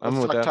 I'm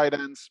with that. Tight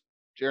ends,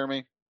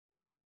 Jeremy.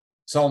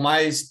 So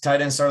my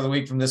tight end start of the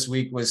week from this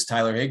week was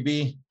Tyler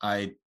Higbee.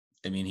 I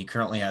mean, he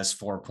currently has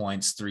 4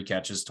 points, 3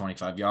 catches,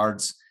 25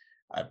 yards.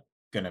 I'm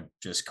gonna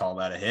just call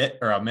that a hit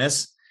or a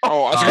miss.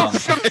 Oh, I was Um,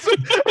 gonna say-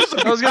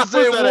 I was gonna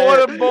say, Was that a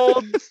what a hit?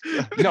 bold.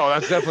 No,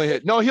 that's definitely a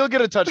hit. No, he'll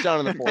get a touchdown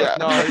in the fourth. Yeah.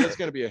 No, that's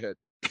gonna be a hit.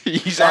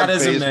 he's That on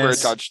is a pace for a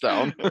miss.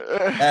 touchdown.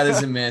 That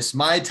is a miss.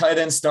 My tight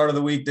end start of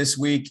the week this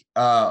week.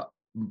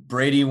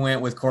 Brady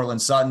went with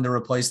Cortland Sutton to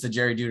replace the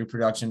Jerry Jeudy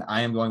production.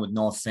 I am going with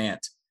Noah Fant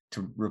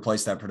to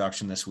replace that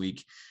production this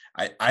week.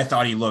 I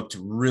thought he looked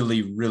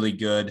really, really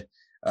good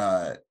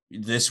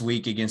this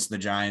week against the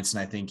Giants,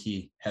 and I think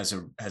he has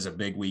a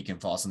big week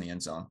and falls in the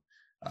end zone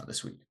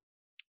this week.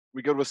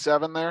 We good with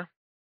 7 there?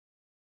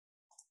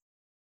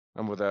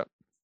 I'm with that.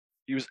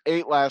 He was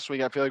 8 last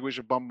week. I feel like we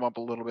should bump him up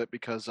a little bit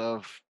because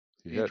of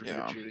He the hit. injury to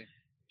Yeah. Judy.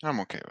 I'm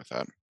okay with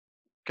that.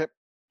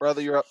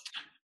 Brother, you're up.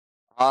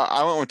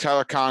 I went with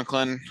Tyler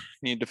Conklin.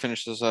 Needed to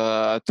finish this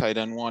tight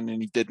end one,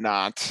 and he did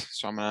not.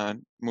 So I'm gonna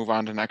move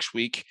on to next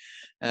week,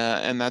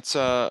 and that's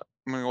I'm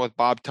gonna go with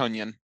Bob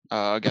Tunyon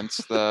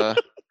against the.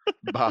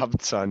 Bob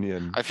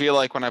Tunyon. I feel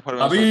like when I put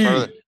him as my start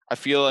of the, I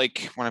feel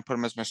like when I put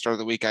him as my start of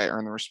the week, I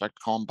earn the respect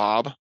to call him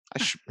Bob. I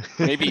should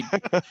maybe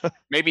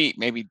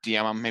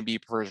DM him. Maybe he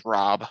prefers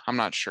Rob. I'm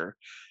not sure.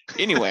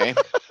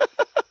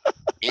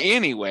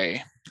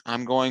 Anyway,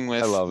 I'm going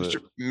with I love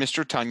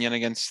Mr. Tunyon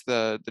against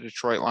the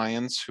Detroit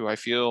Lions, who I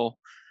feel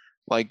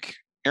like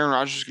Aaron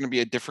Rodgers is going to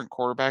be a different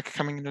quarterback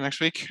coming into next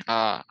week.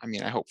 I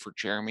mean, I hope for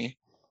Jeremy.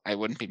 I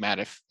wouldn't be mad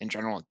if in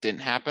general it didn't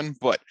happen,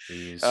 but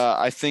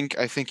I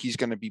think he's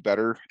going to be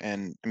better.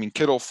 And I mean,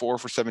 Kittle 4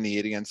 for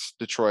 78 against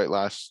Detroit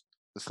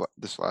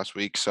this last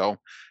week. So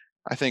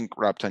I think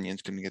Rob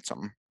Tunyon's going to get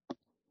something.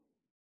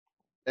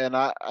 And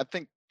I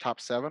think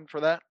top 7 for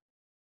that.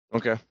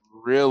 Okay.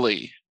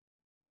 Really?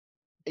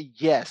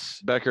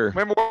 Yes. Becker.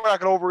 Remember, we're not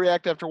going to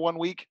overreact after 1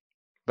 week.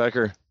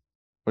 Becker.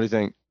 What do you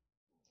think?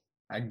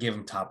 I'd give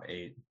him top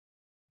 8.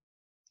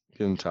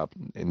 Give him top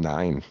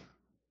 9.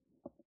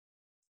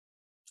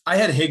 I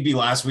had Higbee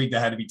last week that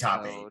had to be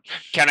top 8.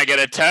 Can I get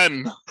a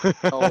 10?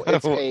 Oh,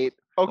 it's 8.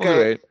 We'll do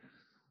Okay. 8.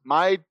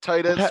 My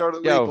tight end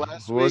started the Yo, week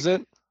last who week. was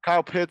it?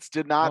 Kyle Pitts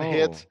did not Oh.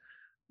 hit.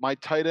 My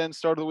tight end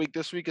start of the week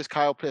this week is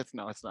Kyle Pitts.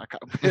 No, it's not Kyle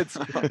Pitts.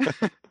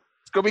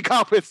 It's gonna be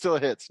Kyle Pitts till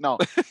it hits. No,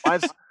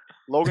 mine's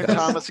Logan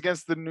Thomas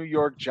against the New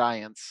York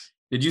Giants.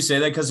 Did you say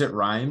that because it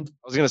rhymed?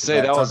 I was gonna say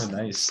That that was sounded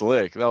nice.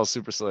 slick. That was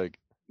super slick.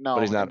 No,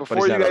 But he's not- and but before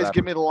he's you not a guys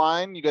give rapper. me the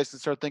line, you guys can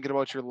start thinking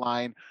about your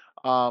line.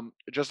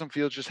 Justin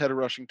Fields just had a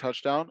rushing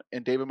touchdown,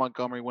 and David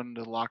Montgomery went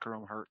into the locker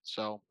room hurt.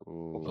 So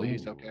hopefully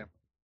he's okay.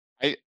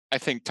 I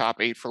think top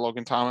 8 for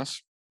Logan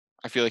Thomas.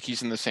 I feel like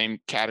he's in the same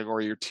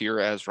category or tier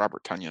as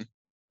Robert Tunyon.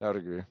 I would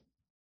agree. Are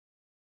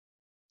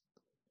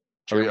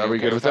Jeremy, we okay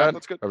good with that?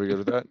 That's good. Are we good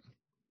with that?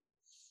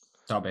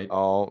 Top 8.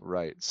 All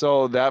right.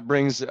 So that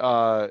brings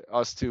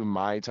us to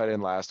my tight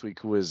end last week,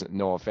 who was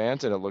Noah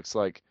Fant, and it looks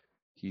like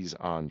he's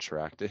on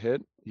track to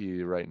hit.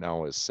 He right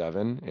now is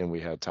 7, and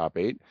we had top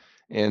 8.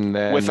 And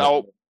then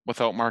Without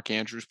Mark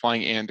Andrews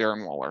playing and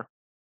Darren Waller.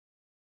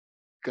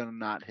 Gonna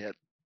not hit.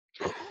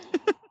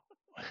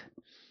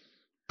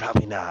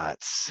 probably not.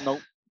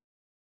 Nope.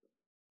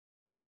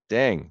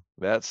 Dang,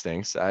 that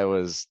stinks. I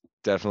was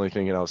definitely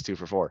thinking I was 2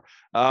 for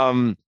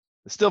 4.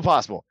 Still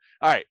possible.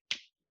 All right.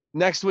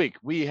 Next week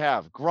we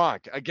have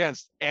Gronk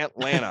against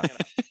Atlanta.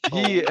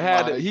 He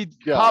Oh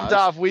popped gosh.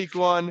 off week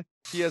 1.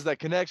 He has that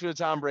connection with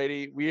Tom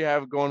Brady. We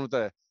have going with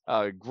a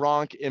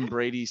Gronk and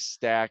Brady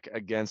stack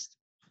against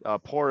a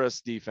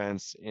porous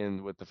defense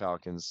with the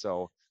Falcons.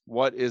 So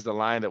what is the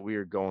line that we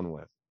are going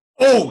with?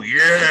 Oh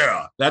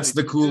yeah, that's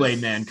the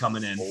Kool-Aid man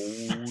coming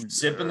in,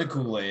 sipping the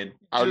Kool-Aid.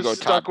 I would go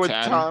Just top stuck with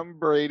 10. Tom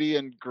Brady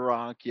and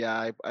Gronk.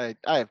 Yeah, I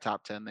have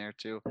top 10 there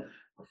too.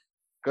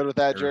 Good with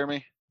that, Sure.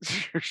 Jeremy?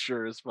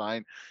 Sure is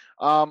fine.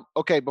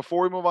 Okay,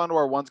 before we move on to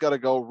our one's gotta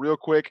go, real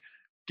quick,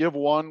 give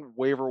one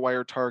waiver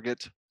wire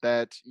target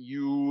that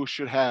you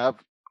should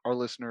have our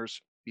listeners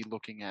be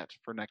looking at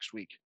for next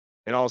week.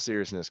 In all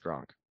seriousness,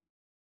 Gronk.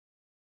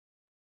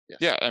 Yes.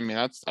 Yeah, I mean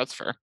that's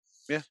fair.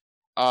 Yeah.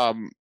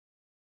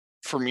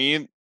 For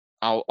me,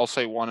 I'll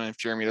say one, and if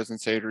Jeremy doesn't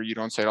say it or you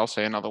don't say it, I'll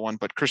say another one.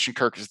 But Christian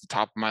Kirk is the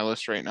top of my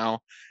list right now.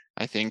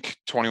 I think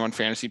 21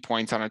 fantasy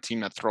points on a team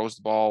that throws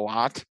the ball a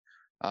lot.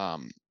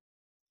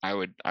 I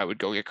would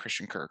go get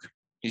Christian Kirk.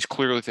 He's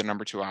clearly the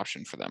number 2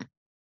 option for them.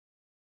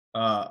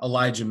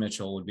 Elijah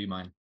Mitchell would be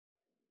mine.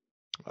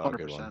 Oh,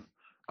 good 100%. one.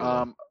 Good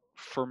one.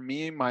 For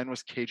me, mine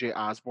was KJ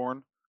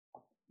Osborne.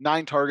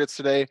 9 targets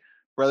today.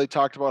 Bradley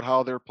talked about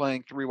how they're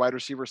playing 3 wide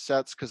receiver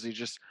sets because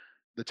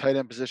the tight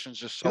end position is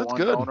just so looked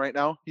unknown good. right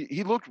now.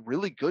 He looked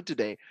really good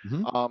today.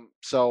 Mhm.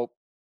 So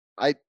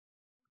I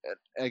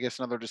guess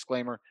another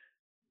disclaimer: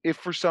 if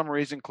for some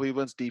reason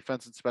Cleveland's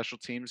defense and special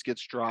teams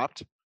gets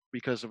dropped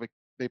because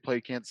they play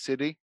Kansas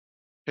City,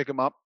 pick them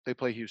up. They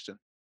play Houston.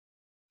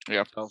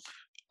 Yeah. So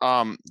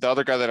The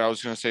other guy that I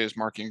was going to say is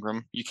Mark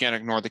Ingram. You can't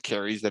ignore the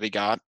carries that he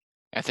got.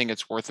 I think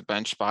it's worth a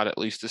bench spot at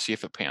least to see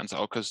if it pans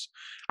out, because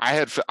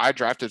I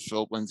drafted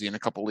Philip Lindsay in a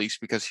couple leagues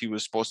because he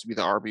was supposed to be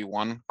the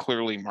RB1.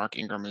 Clearly, Mark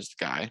Ingram is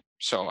the guy.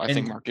 So I think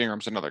And- Mark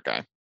Ingram's another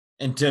guy.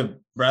 And to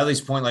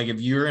Bradley's point, like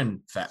if you're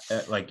in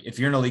if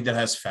you're in a league that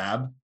has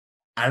Fab,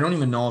 I don't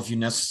even know if you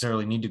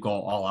necessarily need to go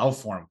all out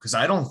for him, because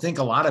I don't think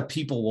a lot of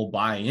people will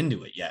buy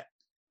into it yet.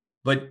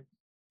 but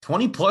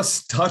 20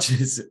 plus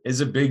touches is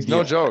a big deal.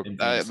 No joke.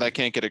 That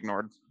can't get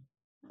ignored.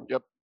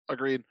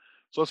 Agreed.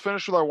 So let's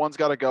finish with our one's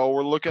got to go.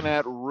 We're looking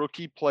at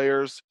rookie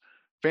players,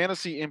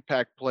 fantasy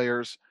impact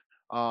players,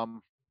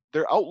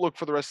 their outlook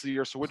for the rest of the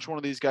year. So which one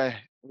of these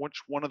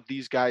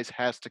guys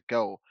has to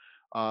go?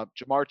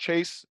 Jamar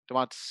Chase,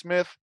 Devonta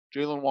Smith,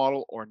 Jalen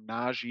Waddle, or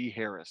Najee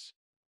Harris?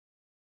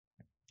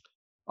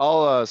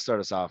 I'll start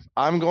us off.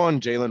 I'm going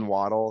Jalen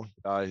Waddle.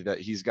 That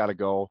he's got to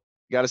go.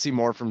 Got to see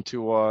more from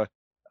Tua.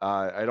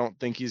 I don't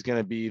think he's going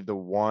to be the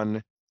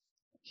one.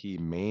 He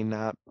may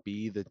not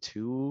be the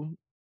two.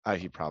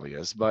 He probably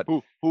is. But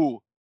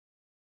Who?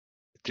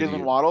 Did Jalen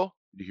you- Waddle?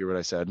 Did you hear what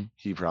I said?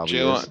 He probably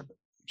is.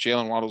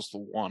 Jalen Waddle's the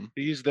one.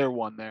 He's their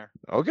one there.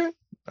 Okay.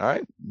 All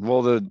right.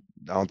 Well, I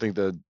don't think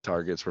the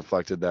targets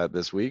reflected that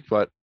this week,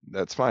 but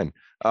that's fine.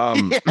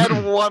 He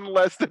had one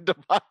less than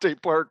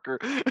Devontae Parker.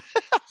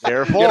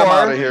 Therefore, Get him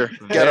out of here.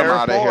 Get him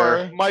out of here.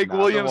 therefore, Mike not the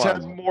Williams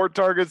has one. more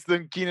targets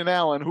than Keenan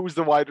Allen. Who's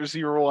the wide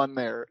receiver one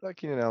there? I thought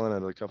Keenan Allen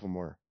had a couple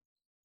more.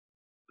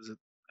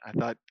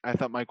 I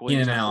thought Mike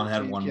Williams. Keenan Allen had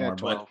 14, one Keenan more, had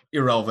 12. but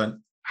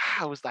irrelevant. I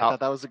How- thought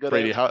that was a good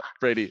Brady, answer.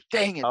 Brady,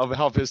 Dang it.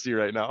 how pissed are you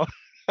right now?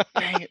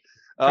 Dang it.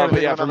 Trying to But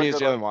think yeah, of for me, another it's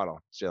good one. Jalen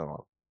Waddle. It's Jalen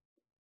Waddle.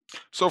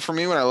 So for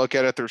me, when I look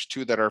at it, there's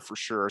two that are for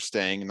sure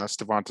staying, and that's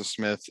Devonta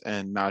Smith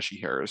and Najee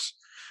Harris.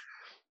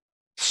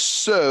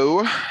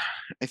 So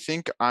I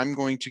think I'm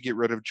going to get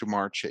rid of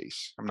Jamar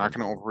Chase. I'm not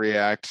going to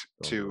overreact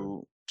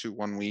Don't to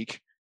 1 week.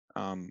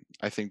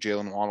 I think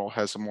Jalen Waddle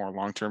has a more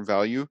long-term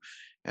value,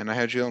 and I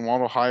had Jalen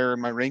Waddle higher in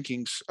my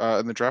rankings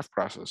in the draft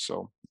process.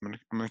 So I'm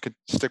gonna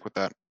stick with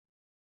that.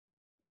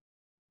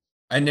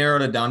 I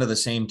narrowed it down to the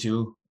same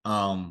two,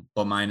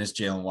 but mine is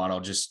Jalen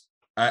Waddle.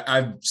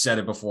 I've said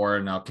it before,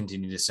 and I'll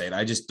continue to say it.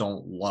 I just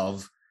don't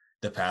love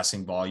the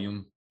passing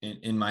volume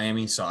in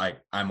Miami, so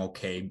I'm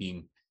okay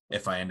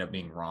if I end up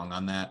being wrong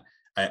on that.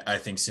 I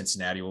think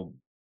Cincinnati will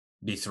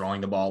be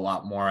throwing the ball a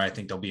lot more. I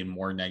think they'll be in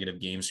more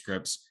negative game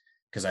scripts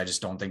because I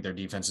just don't think their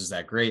defense is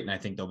that great, and I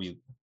think they'll be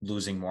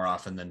losing more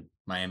often than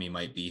Miami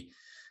might be.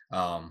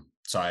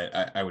 So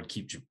I would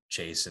keep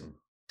Chase and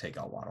take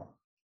out Waddle.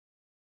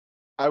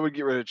 I would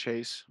get rid of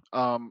Chase.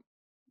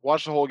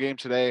 Watched the whole game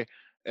today,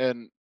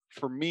 and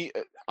for me,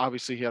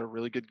 obviously he had a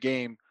really good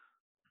game,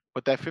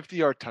 but that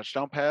 50-yard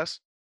touchdown pass,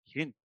 he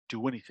didn't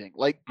do anything.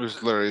 Like It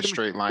was literally a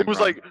straight line. it was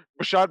run. like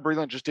Rashad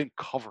Breeland just didn't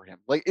cover him.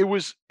 Like it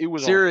was. So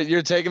all-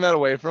 you're taking that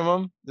away from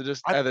him?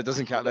 I- That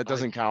doesn't count. That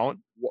doesn't count.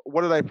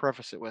 What did I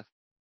preface it with?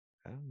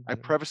 I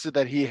prefaced it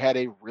that he had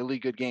a really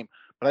good game,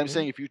 but I'm Yeah.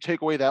 saying if you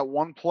take away that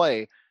one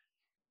play,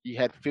 he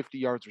had 50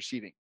 yards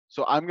receiving.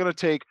 So I'm going to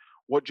take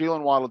what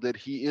Jalen Waddle did.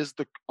 He is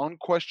the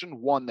unquestioned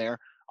one there.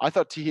 I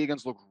thought T.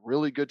 Higgins looked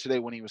really good today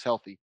when he was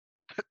healthy.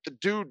 The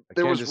dude,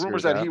 there can't was disagree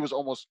rumors with that that. he was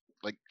almost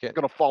like Can't-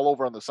 going to fall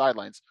over on the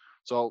sidelines.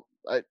 So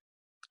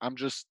I'm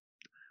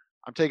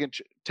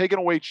taking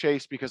away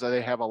Chase because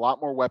they have a lot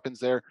more weapons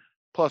there.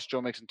 Plus, Joe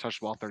Mixon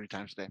touched the ball 30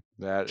 times a day.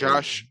 That is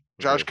Josh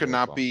very could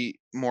not fair. be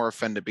more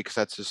offended because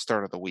that's his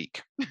start of the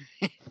week.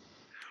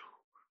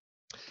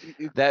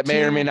 That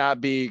may or may Team-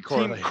 not be Team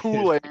correlated.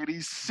 Kool-Aid.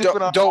 He's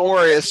sipping on Don't all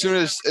worry. the- As soon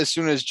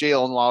as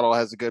Jalen Waddle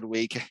has a good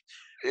week,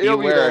 He'll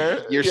be beware,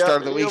 there. your Yeah,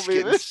 start of the he'll week's be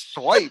getting there.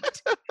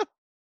 swiped.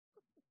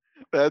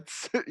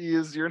 He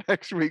is your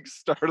next week's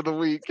start of the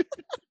week.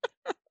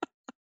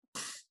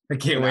 I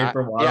can't And wait I-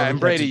 for Waddle. yeah, to and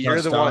catch Brady, a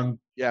you're the one- touchdown.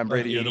 Yeah, and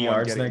Brady, you're the 80 one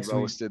yards getting next week.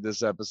 roasted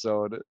this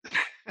episode.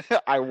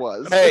 I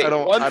was. Hey, I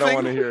don't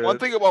wanna hear one it.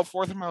 thing about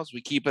Fourth and Mile is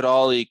we keep it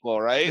all equal,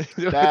 right?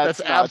 That's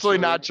not absolutely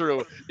true. not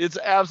true. It's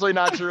absolutely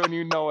not true, and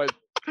you know it.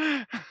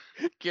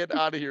 Get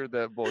out of here with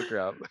that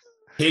bullcrap.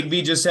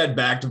 Higbee just had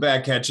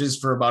back-to-back catches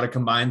for about a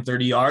combined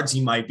 30 yards.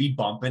 He might be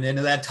bumping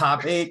into that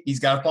top 8. He's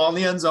got to fall in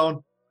the end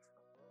zone.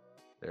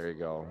 There you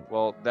go.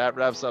 Well, that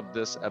wraps up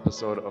this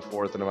episode of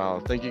Fourth and a Mile.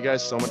 Thank you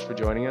guys so much for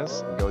joining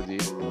us. Go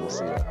deep, and we'll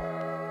see you.